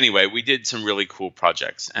 But anyway, we did some really cool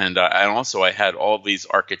projects. And I had all these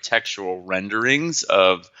architectural renderings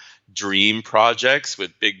of dream projects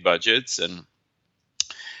with big budgets. And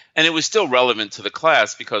it was still relevant to the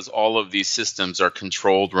class because all of these systems are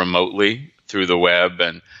controlled remotely through the web.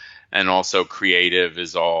 And also creative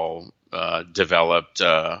is all developed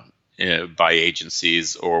by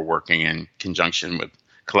agencies or working in conjunction with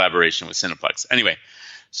collaboration with Cineplex. Anyway,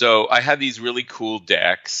 so I had these really cool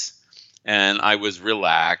decks, and I was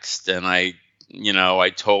relaxed, and I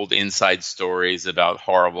told inside stories about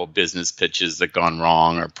horrible business pitches that gone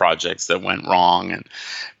wrong or projects that went wrong, and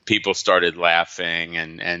people started laughing,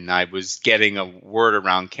 and I was getting a word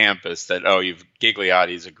around campus that,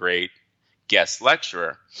 Gigliotti's a great guest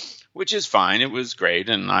lecturer, which is fine. It was great,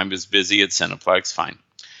 and I was busy at Cineplex, fine.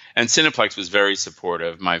 And Cineplex was very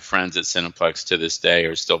supportive. My friends at Cineplex to this day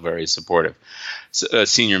are still very supportive,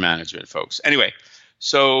 senior management folks. Anyway,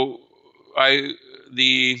 so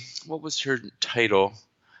what was her title?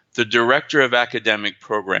 The director of academic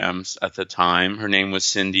programs at the time, her name was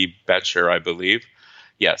Cindy Betcher, I believe.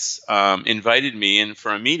 yes, invited me in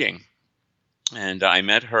for a meeting. And I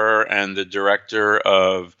met her and the director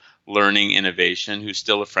of learning innovation, who's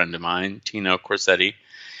still a friend of mine, Tino Corsetti.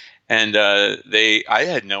 And I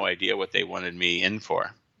had no idea what they wanted me in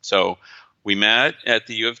for. So we met at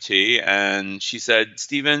the U of T, and she said,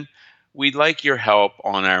 Stephen, we'd like your help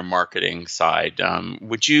on our marketing side.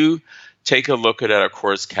 Would you take a look at our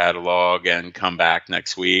course catalog and come back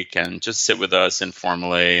next week and just sit with us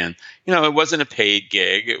informally? And, it wasn't a paid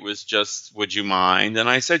gig. It was just, would you mind? And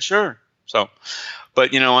I said, sure. So,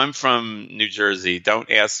 but I'm from New Jersey. Don't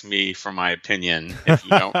ask me for my opinion if you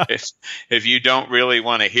don't if you don't really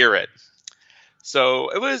want to hear it. So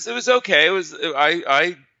it was okay.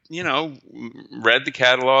 I read the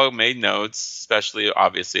catalog, made notes, especially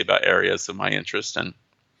obviously about areas of my interest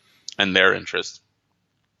and their interest.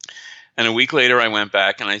 And a week later, I went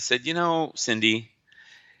back and I said, Cindy,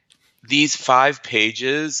 these 5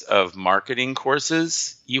 pages of marketing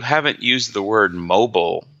courses, you haven't used the word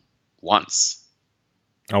mobile once.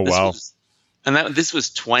 Oh, wow. This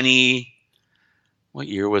was what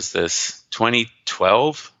year was this?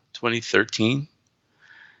 2012, 2013?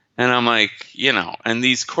 And I'm like, and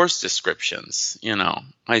these course descriptions,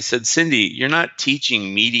 I said, Cindy, you're not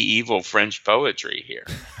teaching medieval French poetry here.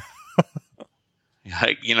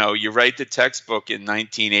 Like, you write the textbook in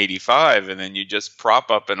 1985 and then you just prop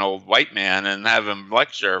up an old white man and have him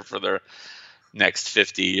lecture for the next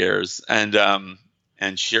 50 years. And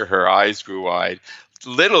her eyes grew wide.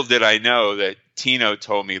 Little did I know that Tino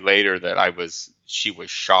told me later that she was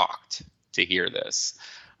shocked to hear this.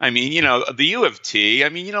 I mean, the U of T, I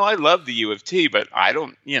love the U of T, but I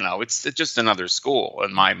don't, it's just another school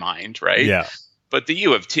in my mind, right? Yeah. But the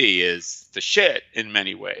U of T is the shit in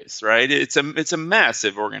many ways, right? It's a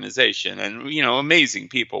massive organization, and amazing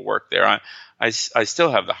people work there. I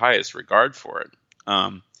still have the highest regard for it.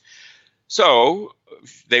 So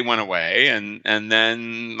they went away, and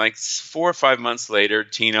then like 4 or 5 months later,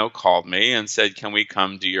 Tino called me and said, "Can we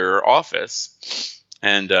come to your office?"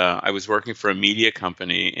 And I was working for a media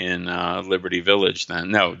company in Liberty Village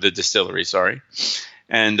then. No, the distillery, sorry.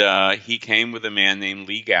 And he came with a man named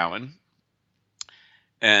Lee Gowan.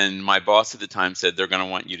 And my boss at the time said, they're going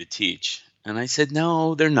to want you to teach. And I said,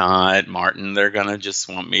 no, they're not, Martin. They're going to just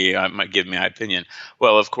want me, give me my opinion.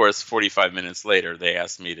 Well, of course, 45 minutes later, they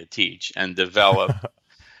asked me to teach and develop.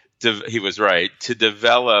 He was right, to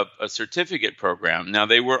develop a certificate program. Now,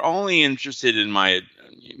 they were only interested in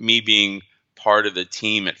me being part of the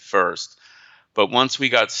team at first. But once we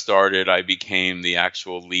got started, I became the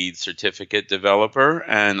actual lead certificate developer.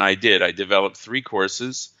 And I developed 3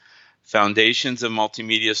 courses: Foundations of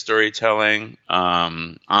Multimedia Storytelling,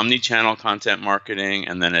 Omnichannel Content Marketing,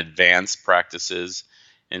 and then Advanced Practices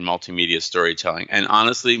in Multimedia Storytelling. And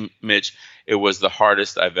honestly, Mitch, it was the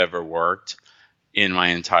hardest I've ever worked in my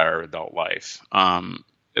entire adult life.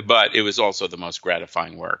 But it was also the most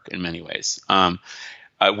gratifying work in many ways.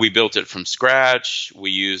 We built it from scratch.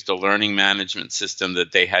 We used a learning management system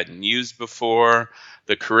that they hadn't used before.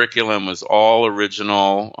 The curriculum was all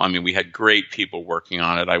original. I mean, we had great people working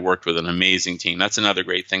on it. I worked with an amazing team. That's another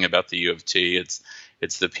great thing about the U of T.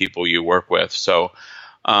 It's the people you work with. So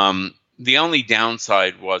the only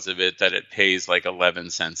downside was of it that it pays like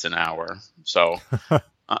 11 cents an hour. So,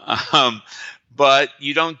 but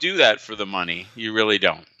you don't do that for the money. You really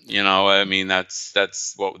don't.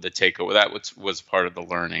 That's what the takeaway. That was part of the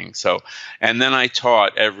learning. So, and then I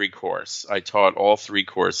taught every course. I taught all 3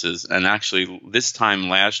 courses, and actually, this time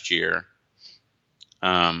last year,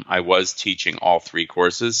 I was teaching all 3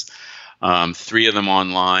 courses. 3 of them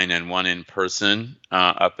online and 1 in person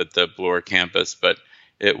up at the Bloor campus. But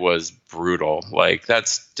it was brutal. Like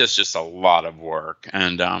that's just a lot of work,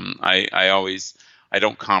 and I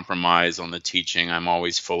don't compromise on the teaching. I'm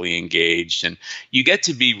always fully engaged. And you get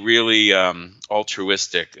to be really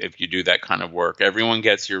altruistic if you do that kind of work. Everyone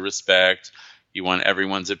gets your respect. You want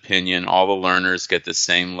everyone's opinion. All the learners get the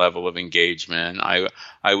same level of engagement. I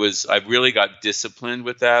really got disciplined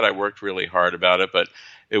with that. I worked really hard about it, but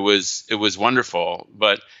it was wonderful.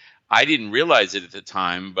 But I didn't realize it at the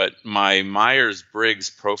time, but my Myers-Briggs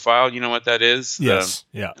profile, you know what that is? Yes.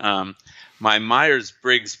 Yeah. My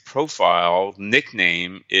Myers-Briggs profile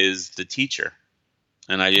nickname is the teacher,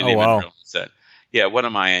 and I didn't even realize that. Yeah, what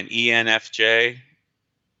am I, an ENFJ?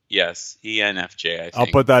 Yes, ENFJ, I think. I'll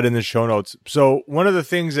put that in the show notes. So one of the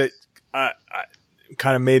things that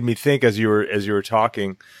kind of made me think as you were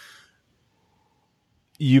talking,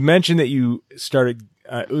 you mentioned that you started.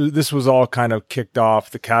 This was all kind of kicked off.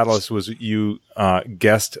 The catalyst was you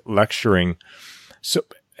guest lecturing. So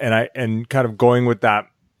and kind of going with that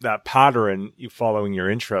pattern, you following your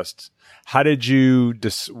interests. How did you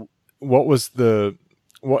what was the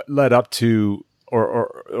what led up to,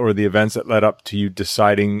 or the events that led up to you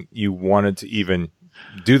deciding you wanted to even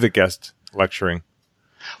do the guest lecturing?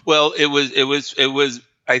 Well, it was.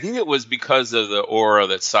 I think it was because of the aura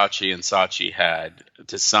that Saatchi and Saatchi had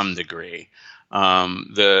to some degree.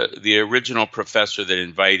 The original professor that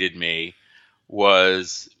invited me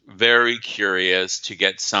was very curious to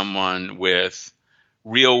get someone with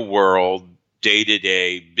real world,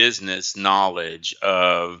 day-to-day business knowledge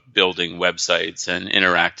of building websites and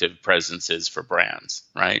interactive presences for brands,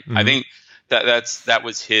 right? Mm-hmm. I think that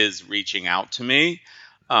was his reaching out to me.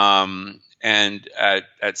 And at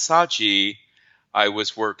Saatchi, I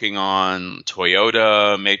was working on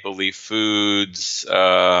Toyota, Maple Leaf Foods.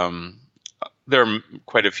 There are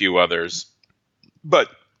quite a few others, but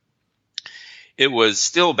it was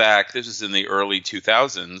still back. This was in the early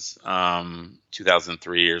 2000s,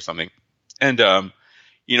 2003 or something. And,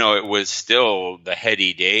 it was still the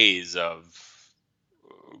heady days of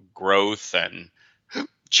growth and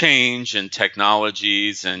change and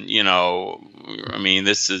technologies. And,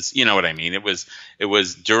 this is, what I mean? It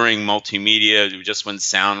was during multimedia, just when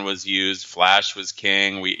sound was used, Flash was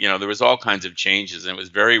king. There was all kinds of changes, and it was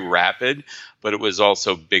very rapid, but it was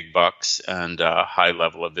also big bucks and a high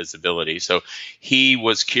level of visibility. So he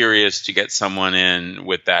was curious to get someone in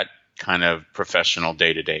with that kind of professional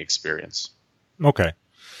day-to-day experience. Okay.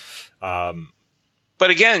 But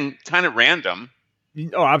again, kind of random.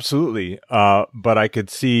 Oh, absolutely. But I could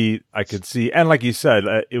see, and like you said,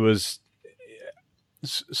 it was,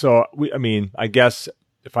 so I guess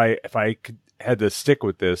if I had to stick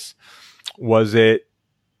with this, was it,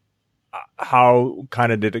 how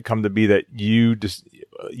kind of did it come to be that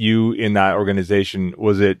you in that organization,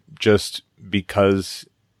 was it just because,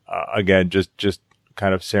 again, just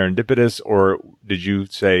kind of serendipitous, or did you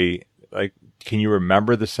say, like, can you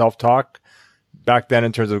remember the self-talk back then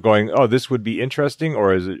in terms of going, oh, this would be interesting?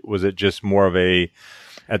 Or was it just more of a,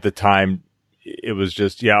 at the time, it was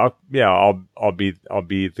just, I'll be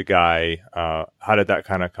the guy. How did that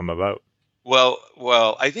kind of come about?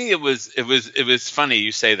 Well, I think it was funny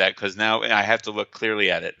you say that, because now I have to look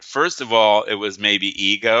clearly at it. First of all, it was maybe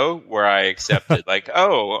ego, where I accepted like,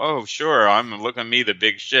 oh, sure, look at me, the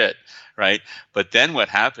big shit, right? But then what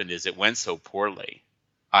happened is it went so poorly.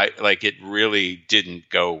 It really didn't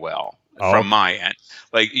go well from my end.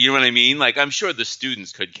 Like, you know what I mean? Like, I'm sure the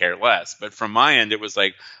students could care less, but from my end, it was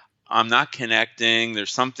like, I'm not connecting.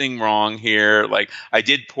 There's something wrong here. Like, I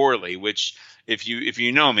did poorly, which if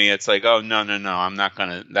you know me, it's like, oh, no,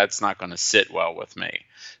 that's not gonna sit well with me.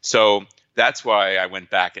 So that's why I went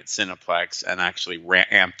back at Cineplex and actually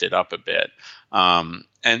amped it up a bit. One,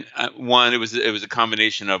 it was a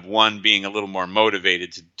combination of one being a little more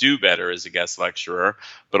motivated to do better as a guest lecturer,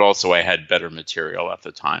 but also I had better material at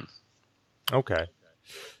the time. Okay.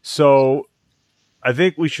 So I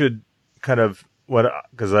think we should kind of,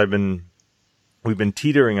 because we've been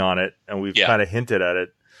teetering on it, and we've kind of hinted at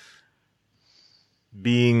it,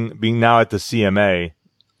 being now at the CMA,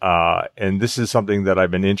 and this is something that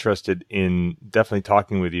I've been interested in definitely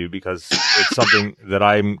talking with you, because it's something that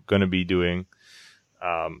I'm going to be doing.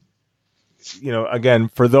 Again,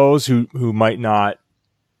 for those who might not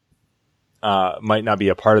be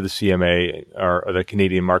a part of the CMA or the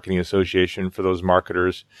Canadian Marketing Association, for those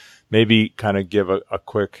marketers, maybe kind of give a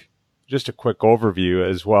quick overview,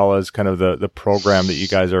 as well as kind of the program that you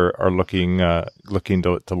guys are looking to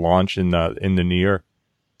launch in the new year.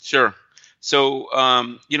 Sure. So,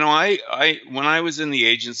 I when I was in the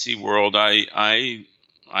agency world, I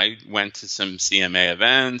went to some CMA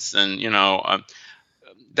events, and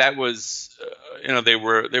that was, they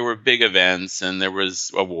were big events, and there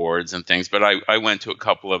was awards and things. But I went to a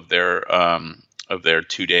couple of their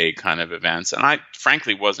 2-day kind of events, and I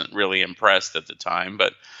frankly wasn't really impressed at the time.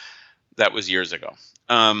 But that was years ago.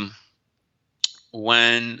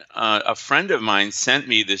 When a friend of mine sent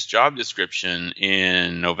me this job description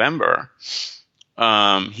in November,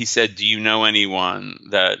 he said, "Do you know anyone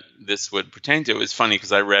that this would pertain to?" It was funny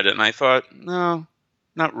because I read it and I thought, no,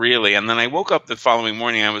 not really. And then I woke up the following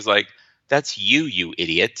morning. I was like, "That's you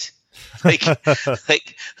idiot! Like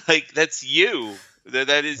that's you.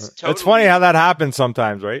 That is totally." It's funny how that happens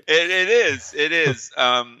sometimes, right? It is.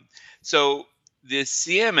 So the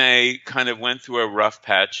CMA kind of went through a rough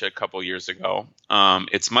patch a couple years ago.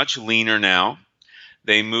 It's much leaner now.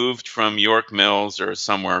 They moved from York Mills or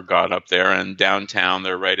somewhere, got up there, and downtown.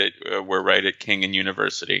 We're right at King and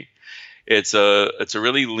University. It's a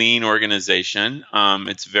really lean organization.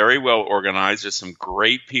 It's very well organized. There's some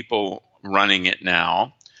great people running it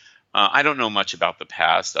now. I don't know much about the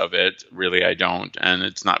past of it, really. I don't, and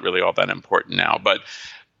it's not really all that important now. But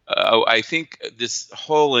I think this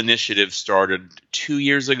whole initiative started 2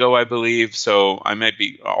 years ago, I believe, so I might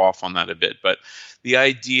be off on that a bit. But the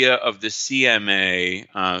idea of the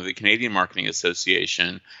CMA, the Canadian Marketing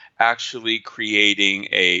Association, actually creating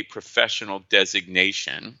a professional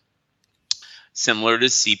designation similar to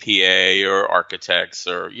CPA or architects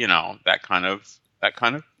or, you know, that kind of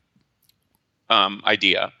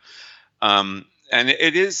idea. And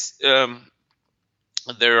it is...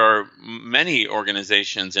 there are many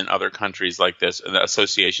organizations in other countries like this,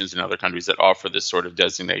 associations in other countries that offer this sort of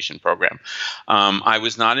designation program. I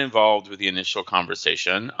was not involved with the initial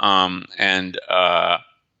conversation, and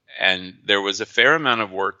there was a fair amount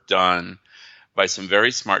of work done by some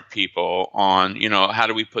very smart people on, you know, how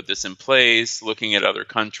do we put this in place, looking at other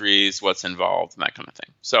countries, what's involved, and that kind of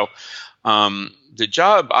thing. So the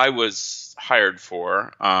job I was hired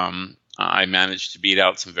for, I managed to beat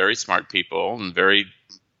out some very smart people and very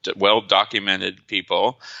well-documented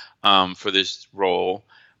people for this role.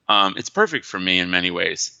 It's perfect for me in many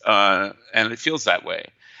ways, and it feels that way.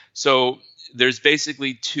 So there's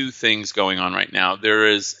basically two things going on right now. There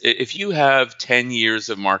is, if you have 10 years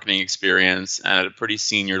of marketing experience at a pretty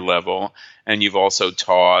senior level, and you've also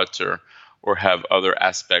taught or have other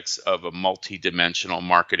aspects of a multi-dimensional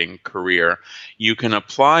marketing career, you can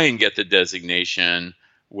apply and get the designation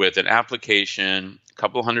with an application, a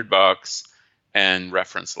couple $100, and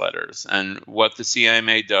reference letters. And what the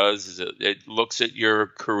CMA does is it looks at your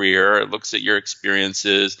career, it looks at your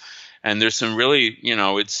experiences, and there's some really, you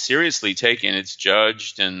know, it's seriously taken, it's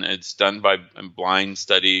judged, and it's done by a blind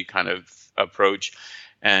study kind of approach,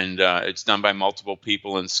 and it's done by multiple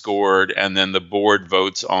people and scored, and then the board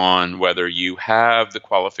votes on whether you have the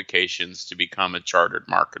qualifications to become a chartered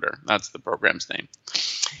marketer. That's the program's name.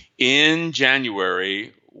 In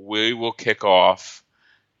January, we will kick off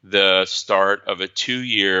the start of a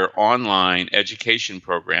 2-year online education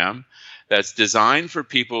program that's designed for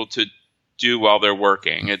people to do while they're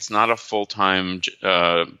working. It's not a full-time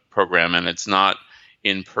program, and it's not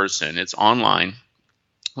in person. It's online.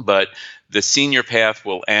 But the senior path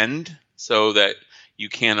will end so that you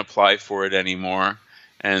can't apply for it anymore.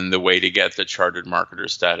 And the way to get the chartered marketer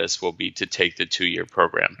status will be to take the 2-year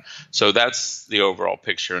program. So that's the overall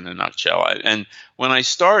picture in a nutshell. And when I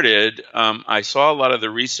started, I saw a lot of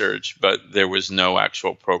the research, but there was no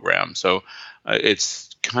actual program. So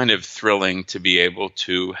it's kind of thrilling to be able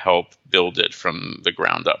to help build it from the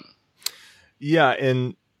ground up. Yeah,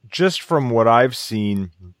 and just from what I've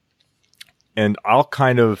seen, and I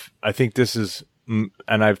think this is,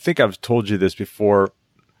 and I think I've told you this before,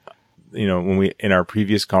 you know, when we, in our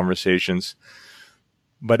previous conversations,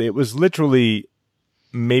 but it was literally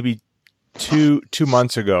maybe two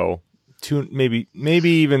months ago, maybe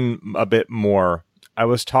even a bit more. I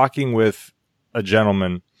was talking with a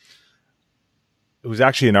gentleman who was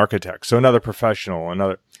actually an architect, so another professional,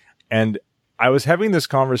 and I was having this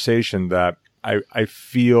conversation that I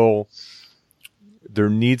feel there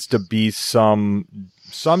needs to be some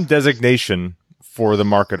designation for the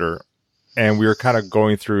marketer. And we were kind of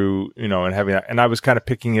going through, you know, and having that, and I was kind of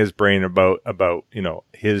picking his brain about, you know,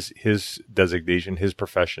 his designation, his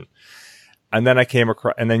profession. And then I came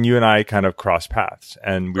across, and then you and I kind of crossed paths,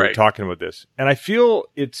 and we were talking about this. And I feel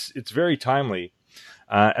it's very timely,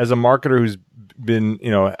 as a marketer who's been,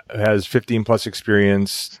 you know, has 15 plus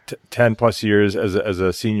experience, 10 plus years as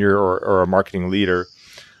a senior or a marketing leader.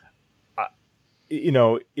 You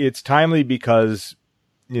know, it's timely because,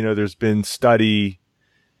 you know, there's been study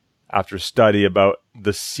after study about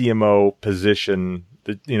the CMO position,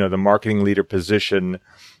 the marketing leader position,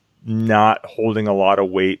 not holding a lot of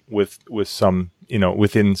weight with some, you know,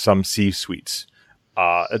 within some C-suites.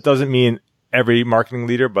 It doesn't mean every marketing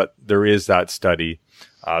leader, but there is that study.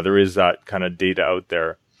 There is that kind of data out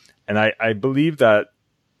there. And I believe that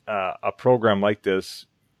a program like this,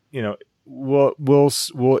 you know, will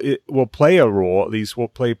play a role, at least will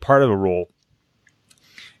play part of a role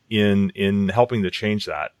in helping to change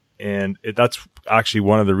that. And that's actually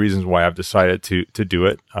one of the reasons why I've decided to do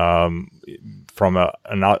it, from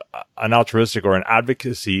an altruistic or an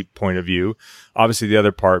advocacy point of view. Obviously, the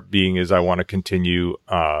other part being is I want to continue,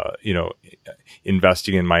 you know,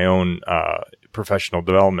 investing in my own professional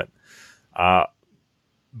development.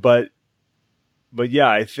 But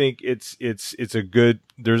yeah, I think it's a good.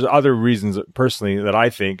 There's other reasons personally that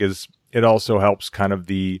I think is it also helps kind of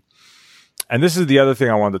the. And this is the other thing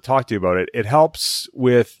I wanted to talk to you about. It helps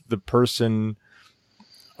with the person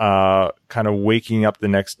kind of waking up the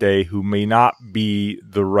next day who may not be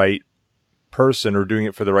the right person or doing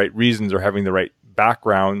it for the right reasons or having the right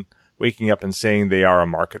background, waking up and saying they are a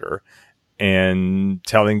marketer and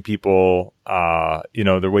telling people, you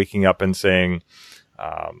know, they're waking up and saying,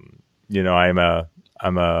 I'm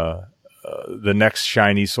the next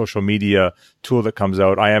shiny social media tool that comes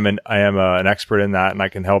out. I am an expert in that, and I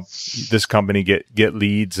can help this company get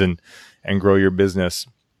leads and grow your business.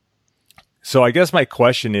 So I guess my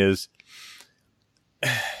question is,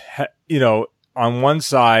 on one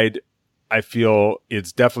side, I feel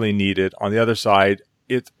it's definitely needed. On the other side,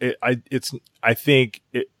 I think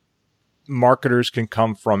marketers can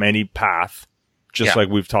come from any path, just like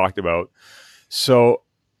we've talked about. So,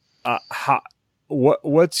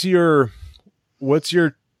 what's your,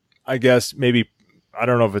 I guess maybe, I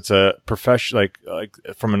don't know if it's a professional, like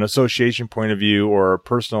from an association point of view or a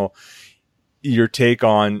personal, your take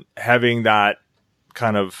on having that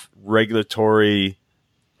kind of regulatory,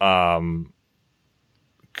 kind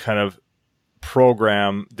of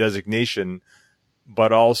program designation,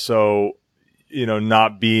 but also,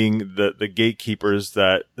 not being the gatekeepers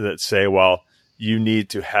that say, well, you need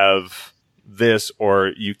to have this,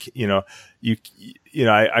 or I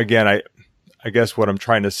guess what I'm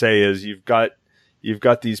trying to say is you've got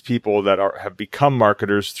these people that have become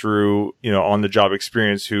marketers through, on the job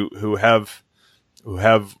experience who have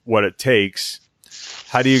what it takes.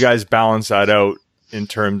 How do you guys balance that out in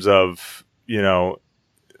terms of,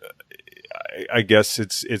 I guess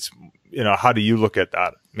it's, how do you look at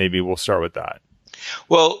that? Maybe we'll start with that.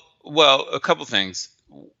 Well, a couple things.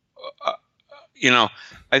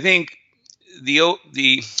 I think the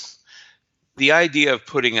idea of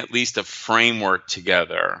putting at least a framework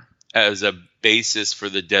together as a basis for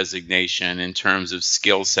the designation in terms of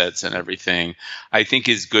skill sets and everything, I think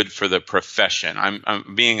is good for the profession.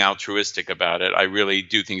 I'm being altruistic about it. I really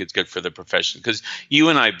do think it's good for the profession, because you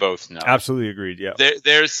and I both know. Absolutely agreed. Yeah.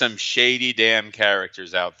 There's some shady damn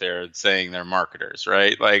characters out there saying they're marketers,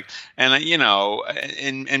 right? Like, and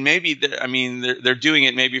and maybe they're doing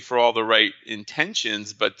it maybe for all the right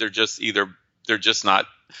intentions, but they're just not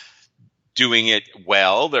doing it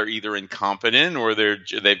well. They're either incompetent or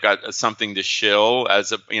they've got something to shill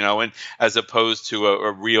as opposed to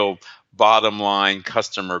a real bottom line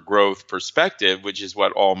customer growth perspective, which is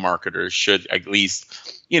what all marketers should at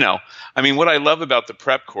least, what I love about the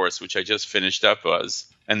prep course, which I just finished up,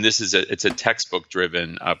 and it's a textbook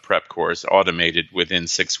driven prep course, automated within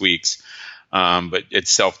 6 weeks. But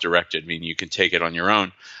it's self-directed, meaning you can take it on your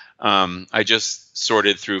own. I just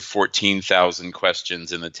sorted through 14,000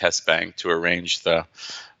 questions in the test bank to arrange the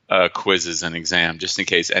quizzes and exam, just in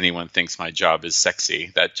case anyone thinks my job is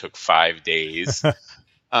sexy. That took 5 days.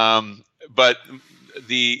 But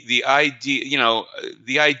the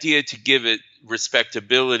idea to give it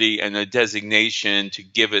respectability and a designation, to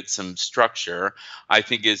give it some structure, I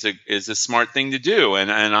think is a smart thing to do.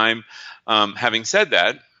 And I'm having said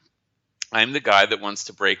that, I'm the guy that wants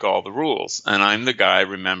to break all the rules. And I'm the guy,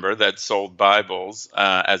 remember, that sold Bibles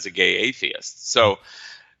as a gay atheist.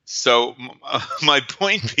 So my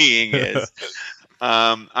point being is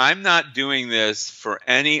I'm not doing this for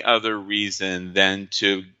any other reason than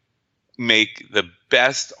to make the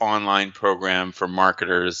best online program for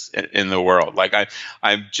marketers in the world. Like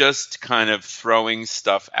I'm just kind of throwing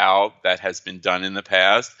stuff out that has been done in the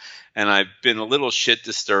past. And I've been a little shit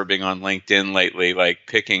disturbing on LinkedIn lately, like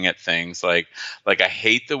picking at things like I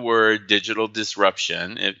hate the word digital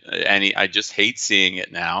disruption. I just hate seeing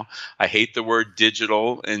it now. I hate the word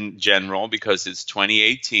digital in general because it's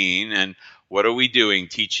 2018. And what are we doing?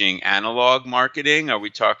 Teaching analog marketing? Are we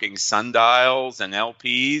talking sundials and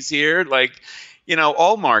LPs here?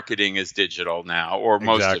 All marketing is digital now, or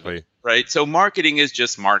most of it, right? So marketing is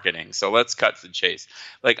just marketing. So let's cut to the chase.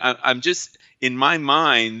 I'm just, in my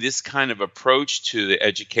mind, this kind of approach to the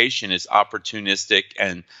education is opportunistic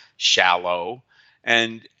and shallow.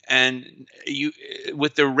 And you,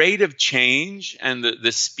 with the rate of change and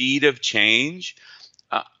the speed of change,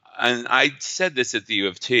 and I said this at the U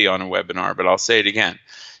of T on a webinar, but I'll say it again.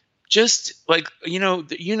 Just how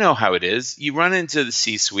it is. You run into the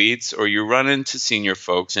C-suites, or you run into senior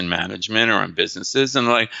folks in management or in businesses, and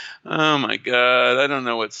like, oh my God, I don't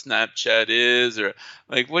know what Snapchat is, or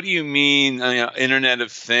like, what do you mean, Internet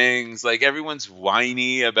of Things? Like, everyone's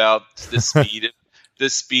whiny about the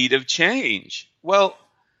speed of change. Well,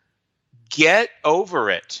 get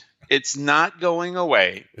over it. It's not going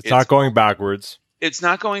away. It's not going backwards. It's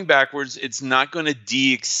not going backwards. It's not going to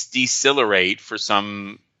decelerate for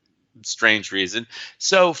some strange reason.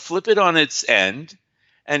 So flip it on its end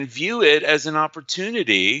and view it as an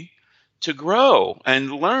opportunity to grow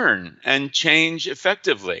and learn and change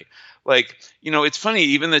effectively. It's funny,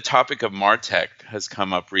 even the topic of MarTech has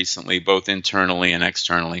come up recently, both internally and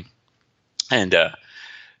externally. And the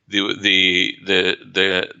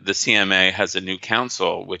CMA has a new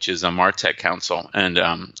council, which is a MarTech council. And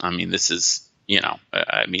this is,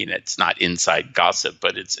 I mean, it's not inside gossip,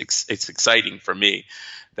 but it's exciting for me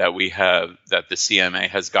that that the CMA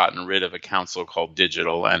has gotten rid of a council called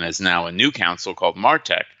Digital and is now a new council called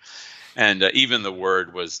MarTech. And even the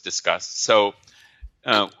word was discussed. So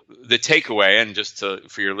the takeaway, and just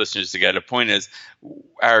for your listeners to get a point, is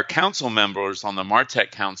our council members on the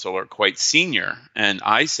MarTech Council are quite senior. And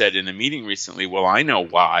I said in a meeting recently, well, I know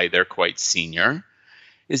why they're quite senior,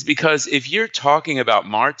 is because if you're talking about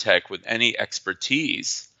MarTech with any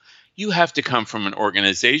expertise, you have to come from an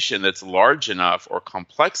organization that's large enough or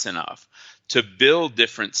complex enough to build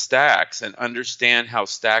different stacks and understand how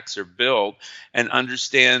stacks are built and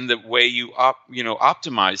understand the way you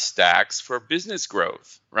optimize stacks for business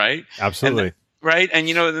growth, right? Absolutely.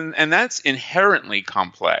 And that's inherently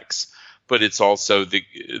complex, but it's also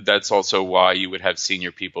that's also why you would have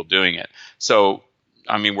senior people doing it. So,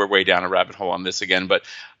 I mean, we're way down a rabbit hole on this again, but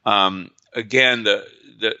again,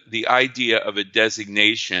 the idea of a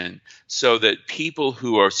designation so that people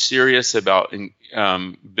who are serious about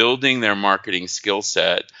building their marketing skill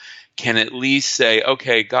set can at least say,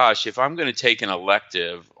 okay, gosh, if I'm going to take an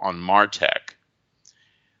elective on MarTech,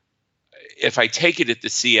 if I take it at the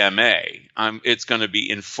CMA, it's going to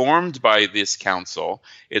be informed by this council.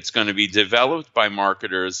 It's going to be developed by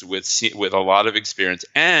marketers with a lot of experience,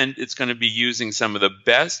 and it's going to be using some of the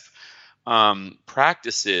best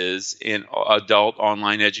practices in adult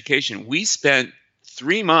online education. We spent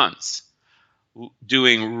 3 months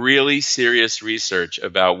doing really serious research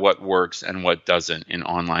about what works and what doesn't in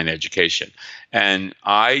online education. And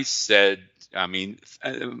I said, I mean,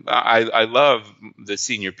 I love the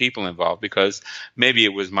senior people involved because maybe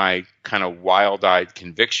it was my kind of wild-eyed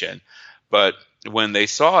conviction. But when they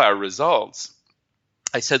saw our results,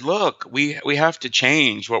 I said, look, we have to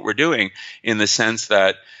change what we're doing in the sense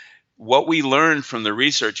that what we learned from the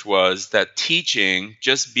research was that teaching,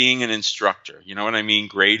 just being an instructor, you know what I mean,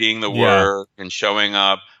 grading the work and showing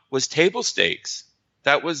up, was table stakes.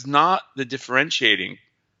 That was not the differentiating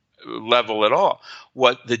level at all.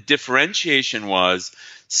 What the differentiation was,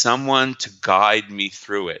 someone to guide me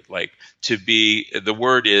through it, like to be, the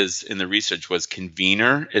word is in the research was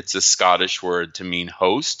convener. It's a Scottish word to mean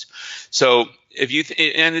host. So if you,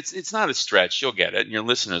 and it's not a stretch, you'll get it, and your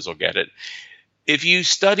listeners will get it. If you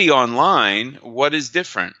study online, what is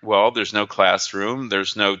different? Well, there's no classroom.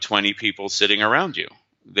 There's no 20 people sitting around you.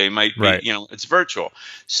 They might be, it's virtual.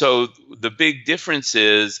 So the big difference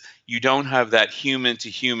is you don't have that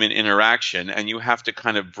human-to-human interaction, and you have to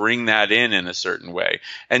kind of bring that in a certain way,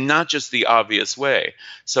 and not just the obvious way.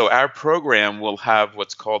 So our program will have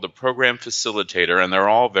what's called a program facilitator, and they're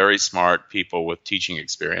all very smart people with teaching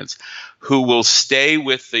experience who will stay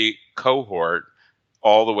with the cohort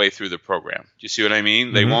all the way through the program. Do you see what I mean?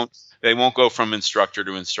 Mm-hmm. They won't go from instructor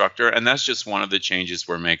to instructor, and that's just one of the changes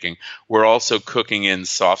we're making. We're also cooking in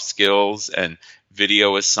soft skills and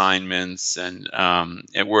video assignments, and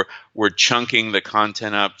we're chunking the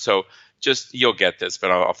content up. So just, you'll get this, but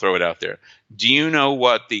I'll throw it out there. Do you know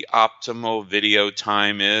what the optimal video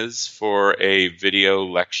time is for a video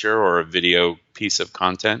lecture or a video piece of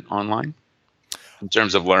content online in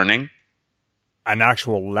terms of learning? An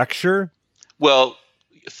actual lecture? Well,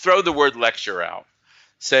 throw the word lecture out.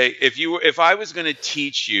 Say, if I was going to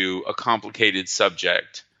teach you a complicated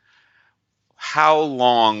subject, how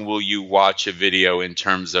long will you watch a video in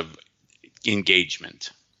terms of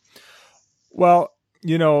engagement? Well,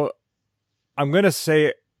 I'm going to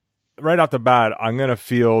say right off the bat, I'm going to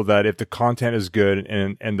feel that if the content is good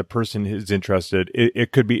and the person is interested,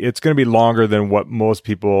 it's going to be longer than what most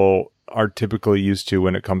people are typically used to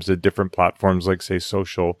when it comes to different platforms, like say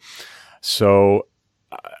social. So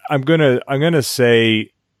I'm gonna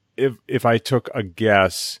say, if I took a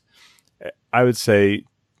guess, I would say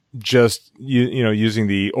just using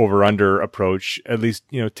the over/under approach, at least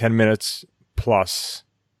 10 minutes plus.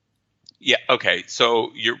 Yeah. Okay.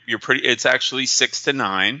 So you're pretty. It's actually 6 to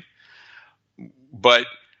 9, but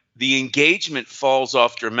the engagement falls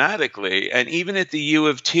off dramatically. And even at the U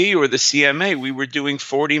of T or the CMA, we were doing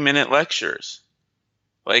 40-minute lectures.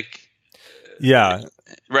 Right.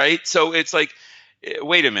 So it's like,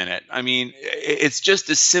 wait a minute. I mean, it's just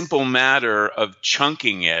a simple matter of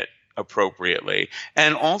chunking it appropriately.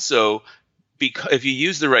 And also, because if you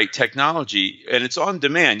use the right technology and it's on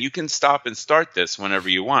demand, you can stop and start this whenever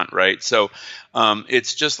you want, right? So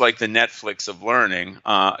it's just like the Netflix of learning.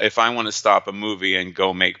 If I want to stop a movie and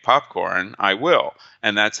go make popcorn, I will.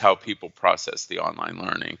 And that's how people process the online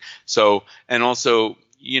learning. So, and also,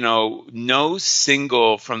 no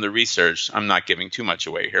single, from the research, I'm not giving too much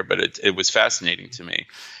away here, but it was fascinating to me.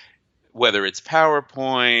 Whether it's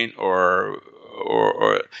PowerPoint or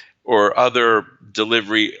or other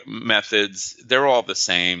delivery methods, they're all the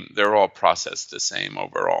same. They're all processed the same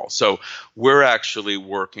overall. So we're actually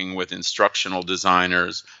working with instructional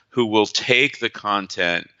designers who will take the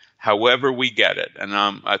content however we get it. And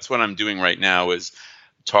that's what I'm doing right now, is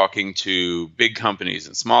talking to big companies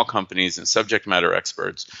and small companies and subject matter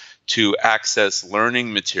experts to access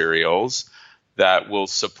learning materials that will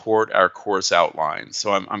support our course outline.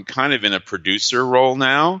 So I'm kind of in a producer role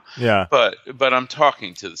now. Yeah. But I'm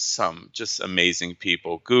talking to some just amazing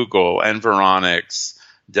people, Google, Environics,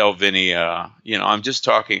 Delvinia. I'm just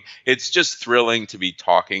talking. It's just thrilling to be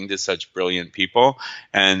talking to such brilliant people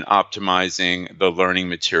and optimizing the learning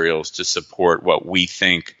materials to support what we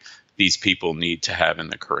think these people need to have in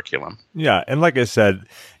the curriculum. Yeah. And like I said,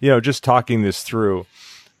 just talking this through,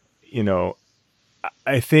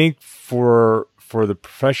 I think for the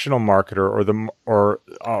professional marketer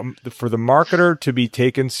for the marketer to be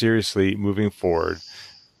taken seriously moving forward,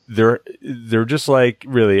 they're just like,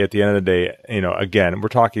 really, at the end of the day, again, we're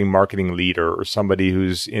talking marketing leader or somebody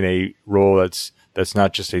who's in a role that's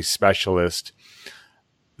not just a specialist.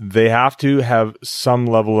 They have to have some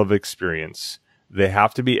level of experience. They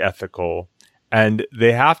have to be ethical, and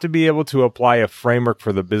they have to be able to apply a framework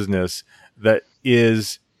for the business that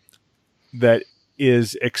is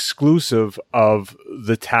exclusive of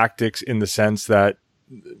the tactics, in the sense that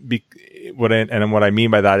what I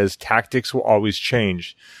mean by that is tactics will always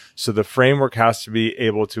change. So the framework has to be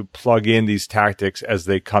able to plug in these tactics as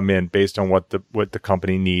they come in based on what the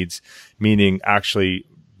company needs, meaning actually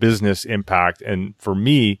business impact. And for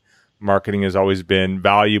me, marketing has always been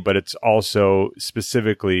value, but it's also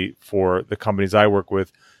specifically for the companies I work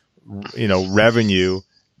with, revenue,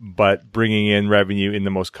 but bringing in revenue in the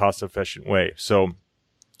most cost-efficient way. So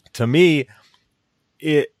to me,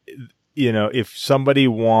 if somebody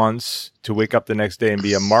wants to wake up the next day and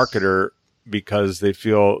be a marketer because they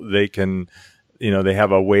feel they can, they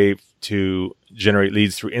have a way to generate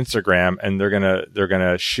leads through Instagram, and they're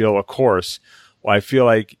gonna shill a course, well, I feel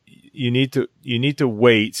like you need to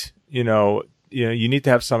wait. You need to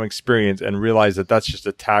have some experience and realize that that's just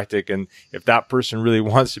a tactic. And if that person really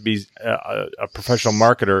wants to be a professional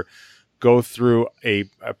marketer, go through a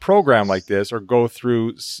program like this, or go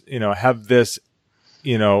through, have this,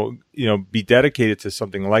 be dedicated to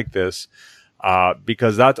something like this,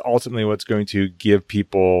 because that's ultimately what's going to give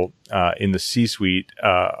people in the C-suite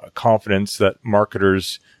confidence that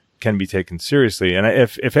marketers can be taken seriously. And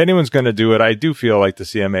if anyone's going to do it, I do feel like the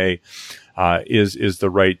CMA is the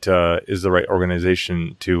right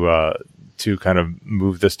organization to kind of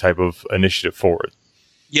move this type of initiative forward.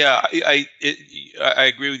 Yeah, I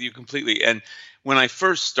agree with you completely. And when I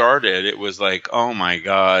first started, it was like, oh my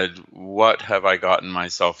God, what have I gotten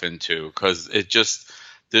myself into? Because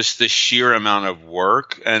the sheer amount of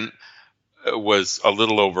work and was a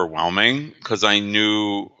little overwhelming, because I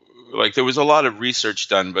knew, like, there was a lot of research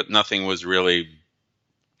done, but nothing was really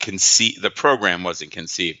conceived. The program wasn't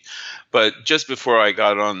conceived. But just before I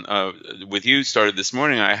got on with you, started this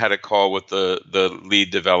morning, I had a call with the lead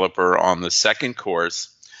developer on the second course,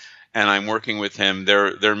 and I'm working with him.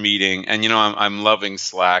 They're meeting, and I'm loving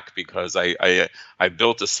Slack, because I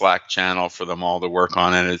built a Slack channel for them all to work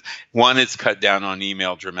on, and it's cut down on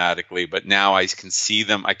email dramatically, but now I can see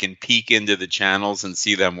them. I can peek into the channels and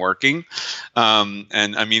see them working, and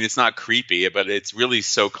I mean, it's not creepy, but it's really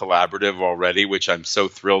so collaborative already, which I'm so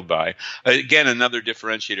thrilled by. Again, another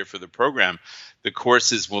differentiator for the program. The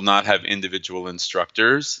courses will not have individual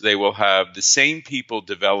instructors. They will have the same people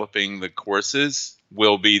developing the courses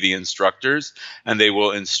will be the instructors, and they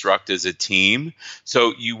will instruct as a team.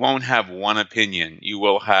 So you won't have one opinion. You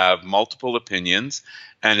will have multiple opinions,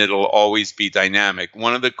 and it'll always be dynamic.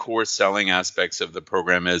 One of the core selling aspects of the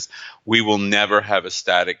program is we will never have a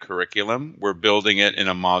static curriculum. We're building it in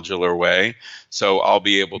a modular way. So I'll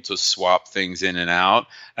be able to swap things in and out.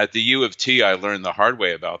 At the U of T, I learned the hard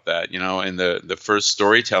way about that. In the first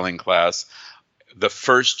storytelling class, the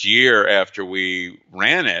first year after we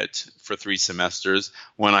ran it for 3 semesters,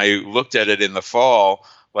 when I looked at it in the fall,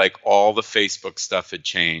 like, all the Facebook stuff had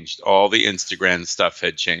changed, all the Instagram stuff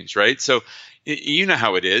had changed, right? So you know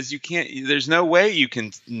how it is. There's no way you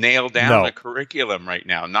can nail down a curriculum right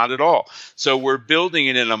now, not at all. So we're building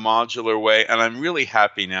it in a modular way, and I'm really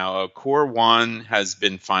happy now. Core 1 has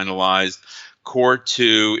been finalized. Core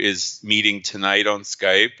 2 is meeting tonight on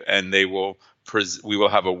Skype, and we will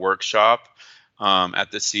have a workshop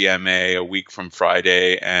at the CMA a week from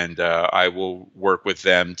Friday, and I will work with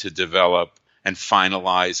them to develop and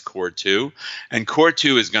finalize Core 2. And Core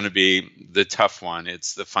 2 is going to be the tough one.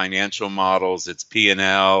 It's the financial models, it's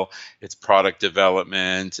P&L, it's product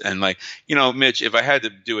development. And Mitch, if I had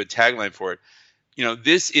to do a tagline for it,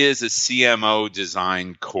 this is a CMO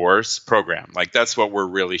designed course program. Like that's what we're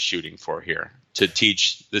really shooting for here, to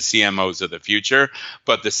teach the CMOs of the future.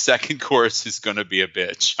 But the second course is going to be a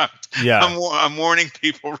bitch. I'm warning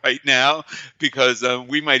people right now, because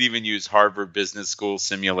we might even use Harvard Business School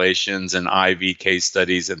simulations and Ivy case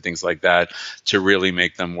studies and things like that to really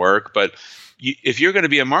make them work. But if you're going to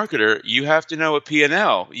be a marketer, you have to know a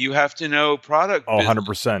P&L. You have to know product.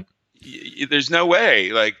 100%. There's no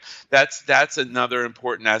way. Like that's another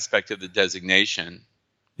important aspect of the designation.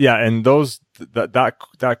 Yeah, and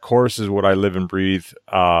that course is what I live and breathe,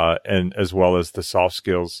 and as well as the soft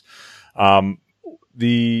skills. One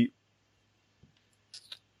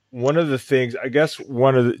of the things, I guess,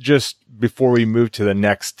 just before we move to the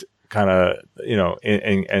next kind of,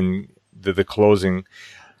 and the closing,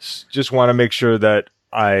 just want to make sure that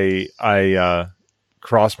I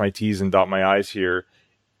cross my T's and dot my I's here.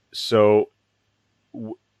 So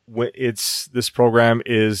this program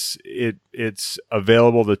it's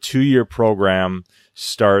available. The 2-year program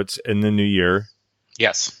starts in the new year.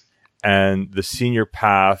 Yes. And the senior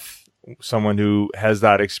path, someone who has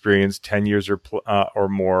that experience, 10 years or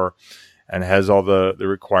more, and has all the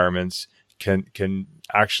requirements, can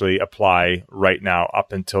actually apply right now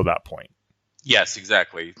up until that point. Yes,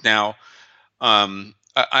 exactly. Now, I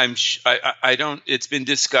don't. It's been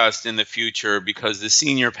discussed in the future, because the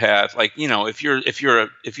senior path, like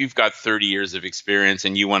if you've got 30 years of experience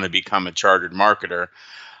and you want to become a chartered marketer,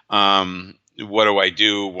 what do I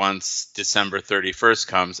do once December 31st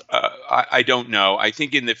comes? I don't know. I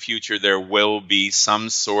think in the future there will be some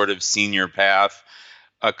sort of senior path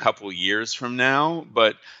a couple years from now,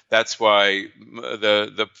 but that's why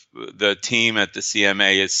the team at the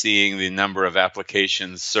CMA is seeing the number of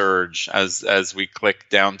applications surge as we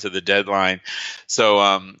click down to the deadline.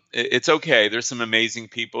 So it's okay. There's some amazing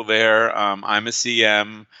people there. I'm a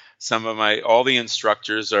CM. All the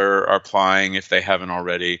instructors are applying if they haven't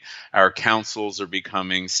already. Our councils are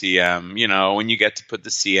becoming CM, when you get to put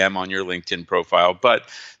the CM on your LinkedIn profile. But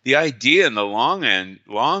the idea in the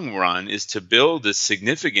long run is to build a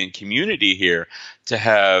significant community here, to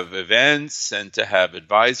have events and to have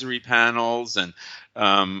advisory panels, and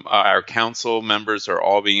our council members are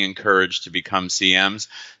all being encouraged to become CMs.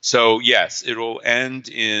 So yes, it'll end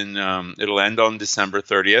on December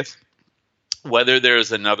 30th. Whether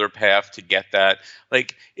there's another path to get that,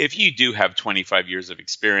 like if you do have 25 years of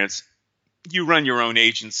experience, you run your own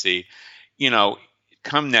agency,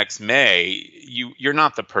 come next May, you're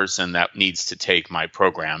not the person that needs to take my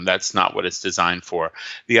program. That's not what it's designed for.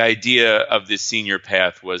 The idea of this senior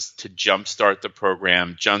path was to jumpstart the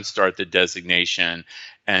program, jumpstart the designation,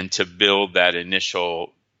 and to build that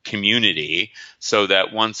initial community so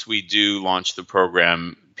that once we do launch the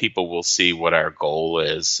program, people will see what our goal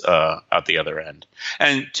is at the other end.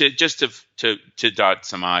 And to dot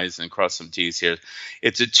some I's and cross some T's here,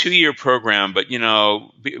 it's a 2-year program, but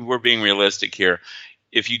we're being realistic here.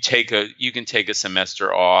 If you can take a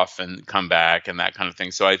semester off and come back and that kind of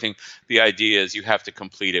thing. So I think the idea is you have to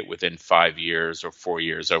complete it within 5 years or 4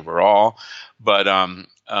 years overall. But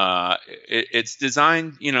it's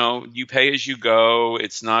designed, you pay as you go.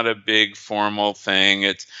 It's not a big formal thing.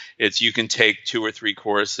 It's you can take 2 or 3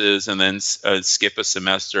 courses and then skip a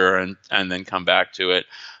semester and then come back to it.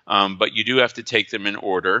 But you do have to take them in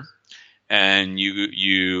order. And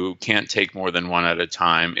you can't take more than one at a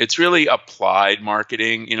time. It's really applied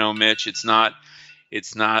marketing, Mitch. It's not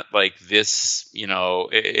like this,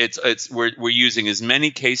 we're using as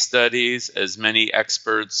many case studies, as many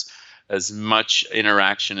experts, as much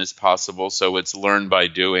interaction as possible. So it's learn by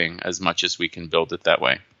doing as much as we can build it that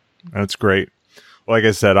way. That's great. Well, like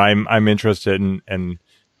I said, I'm interested and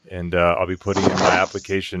I'll be putting in my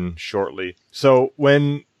application shortly. So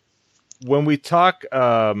when we talk,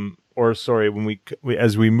 when we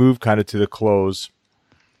as we move kind of to the close,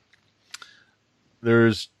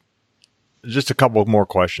 there's just a couple more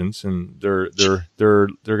questions, and they're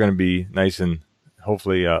going to be nice and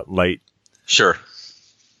hopefully light. Sure.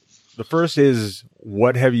 The first is,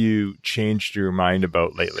 what have you changed your mind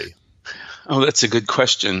about lately? Oh, that's a good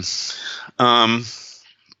question. It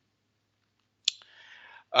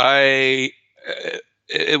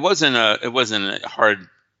wasn't a hard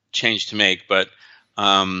change to make, but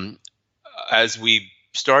as we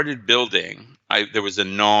started building, there was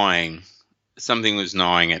something was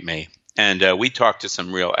gnawing at me. And we talked to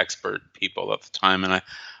some real expert people at the time, and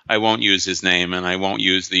I won't use his name, and I won't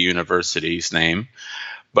use the university's name,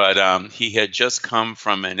 but he had just come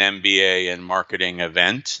from an MBA in marketing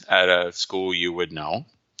event at a school you would know.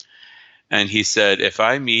 And he said, if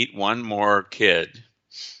I meet one more kid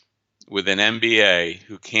with an MBA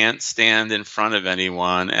who can't stand in front of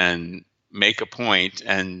anyone and make a point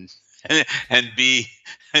and be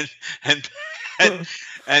and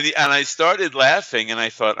I started laughing, and I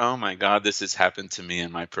thought, oh my God, this has happened to me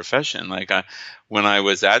in my profession. Like when I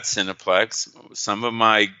was at Cineplex, some of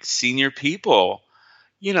my senior people,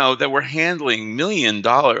 that were handling $1 million,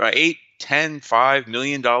 $8, $10, $5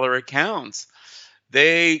 million accounts,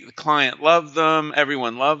 the client loved them,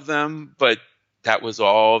 everyone loved them, but that was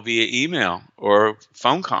all via email or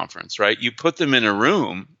phone conference, right? You put them in a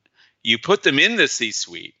room, you put them in the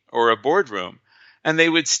C-suite or a boardroom, and they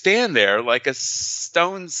would stand there like a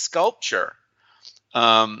stone sculpture.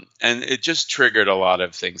 And it just triggered a lot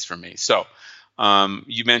of things for me. So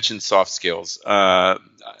you mentioned soft skills.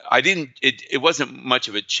 It wasn't much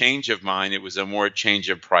of a change of mind. It was a more change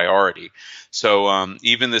of priority. So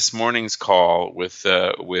even this morning's call with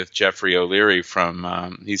Jeffrey O'Leary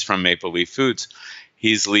he's from Maple Leaf Foods.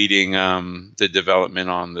 He's leading the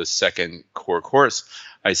development on the second core course.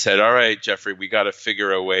 I said, all right, Jeffrey, we got to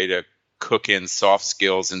figure a way to cook in soft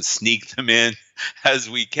skills and sneak them in as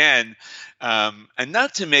we can, and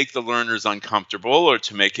not to make the learners uncomfortable or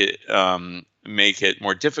to make it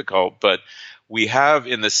more difficult. But we have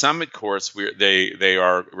in the summit course, they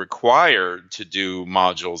are required to do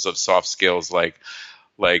modules of soft skills like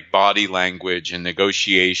body language and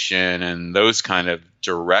negotiation and those kind of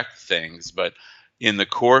direct things. But in the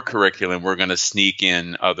core curriculum, we're going to sneak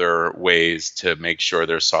in other ways to make sure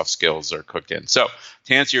their soft skills are cooked in. So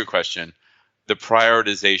to answer your question, the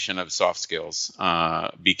prioritization of soft skills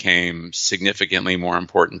became significantly more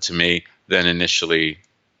important to me than initially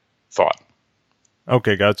thought.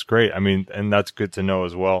 Okay, that's great. I mean, and that's good to know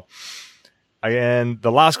as well. And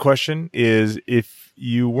the last question is, if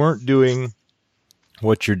you weren't doing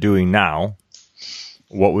what you're doing now,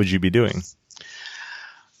 what would you be doing?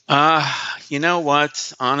 You know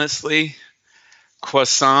what? Honestly,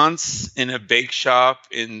 croissants in a bake shop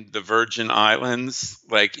in the Virgin Islands,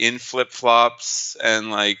 like in flip-flops and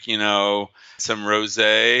some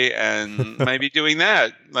rosé, and maybe doing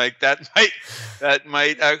that. Like that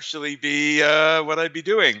might actually be what I'd be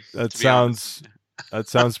doing. That sounds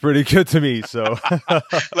pretty good to me. So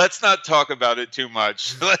let's not talk about it too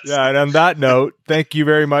much. Yeah, and on that note, thank you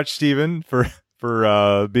very much, Stephen,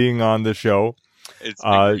 for being on the show.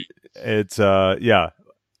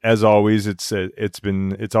 As always,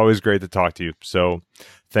 it's always great to talk to you. So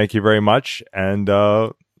thank you very much. And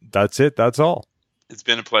that's it. That's all. It's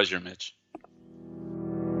been a pleasure, Mitch.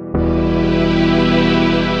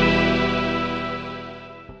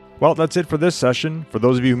 Well, that's it for this session. For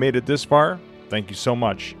those of you who made it this far, thank you so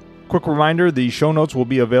much. Quick reminder, the show notes will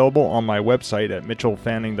be available on my website at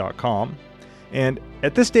mitchellfanning.com. And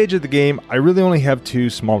at this stage of the game, I really only have two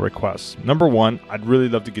small requests. Number one, I'd really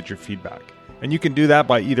love to get your feedback. And you can do that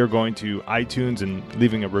by either going to iTunes and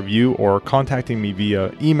leaving a review or contacting me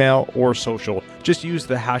via email or social. Just use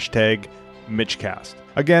the hashtag MitchCast.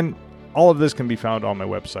 Again, all of this can be found on my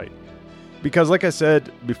website. Because like I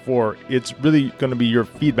said before, it's really going to be your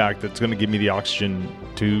feedback that's going to give me the oxygen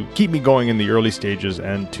to keep me going in the early stages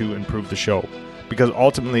and to improve the show. Because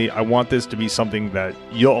ultimately, I want this to be something that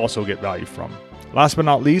you'll also get value from. Last but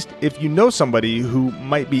not least, if you know somebody who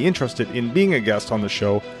might be interested in being a guest on the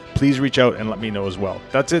show, please reach out and let me know as well.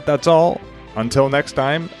 That's it. That's all. Until next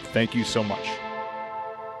time, thank you so much.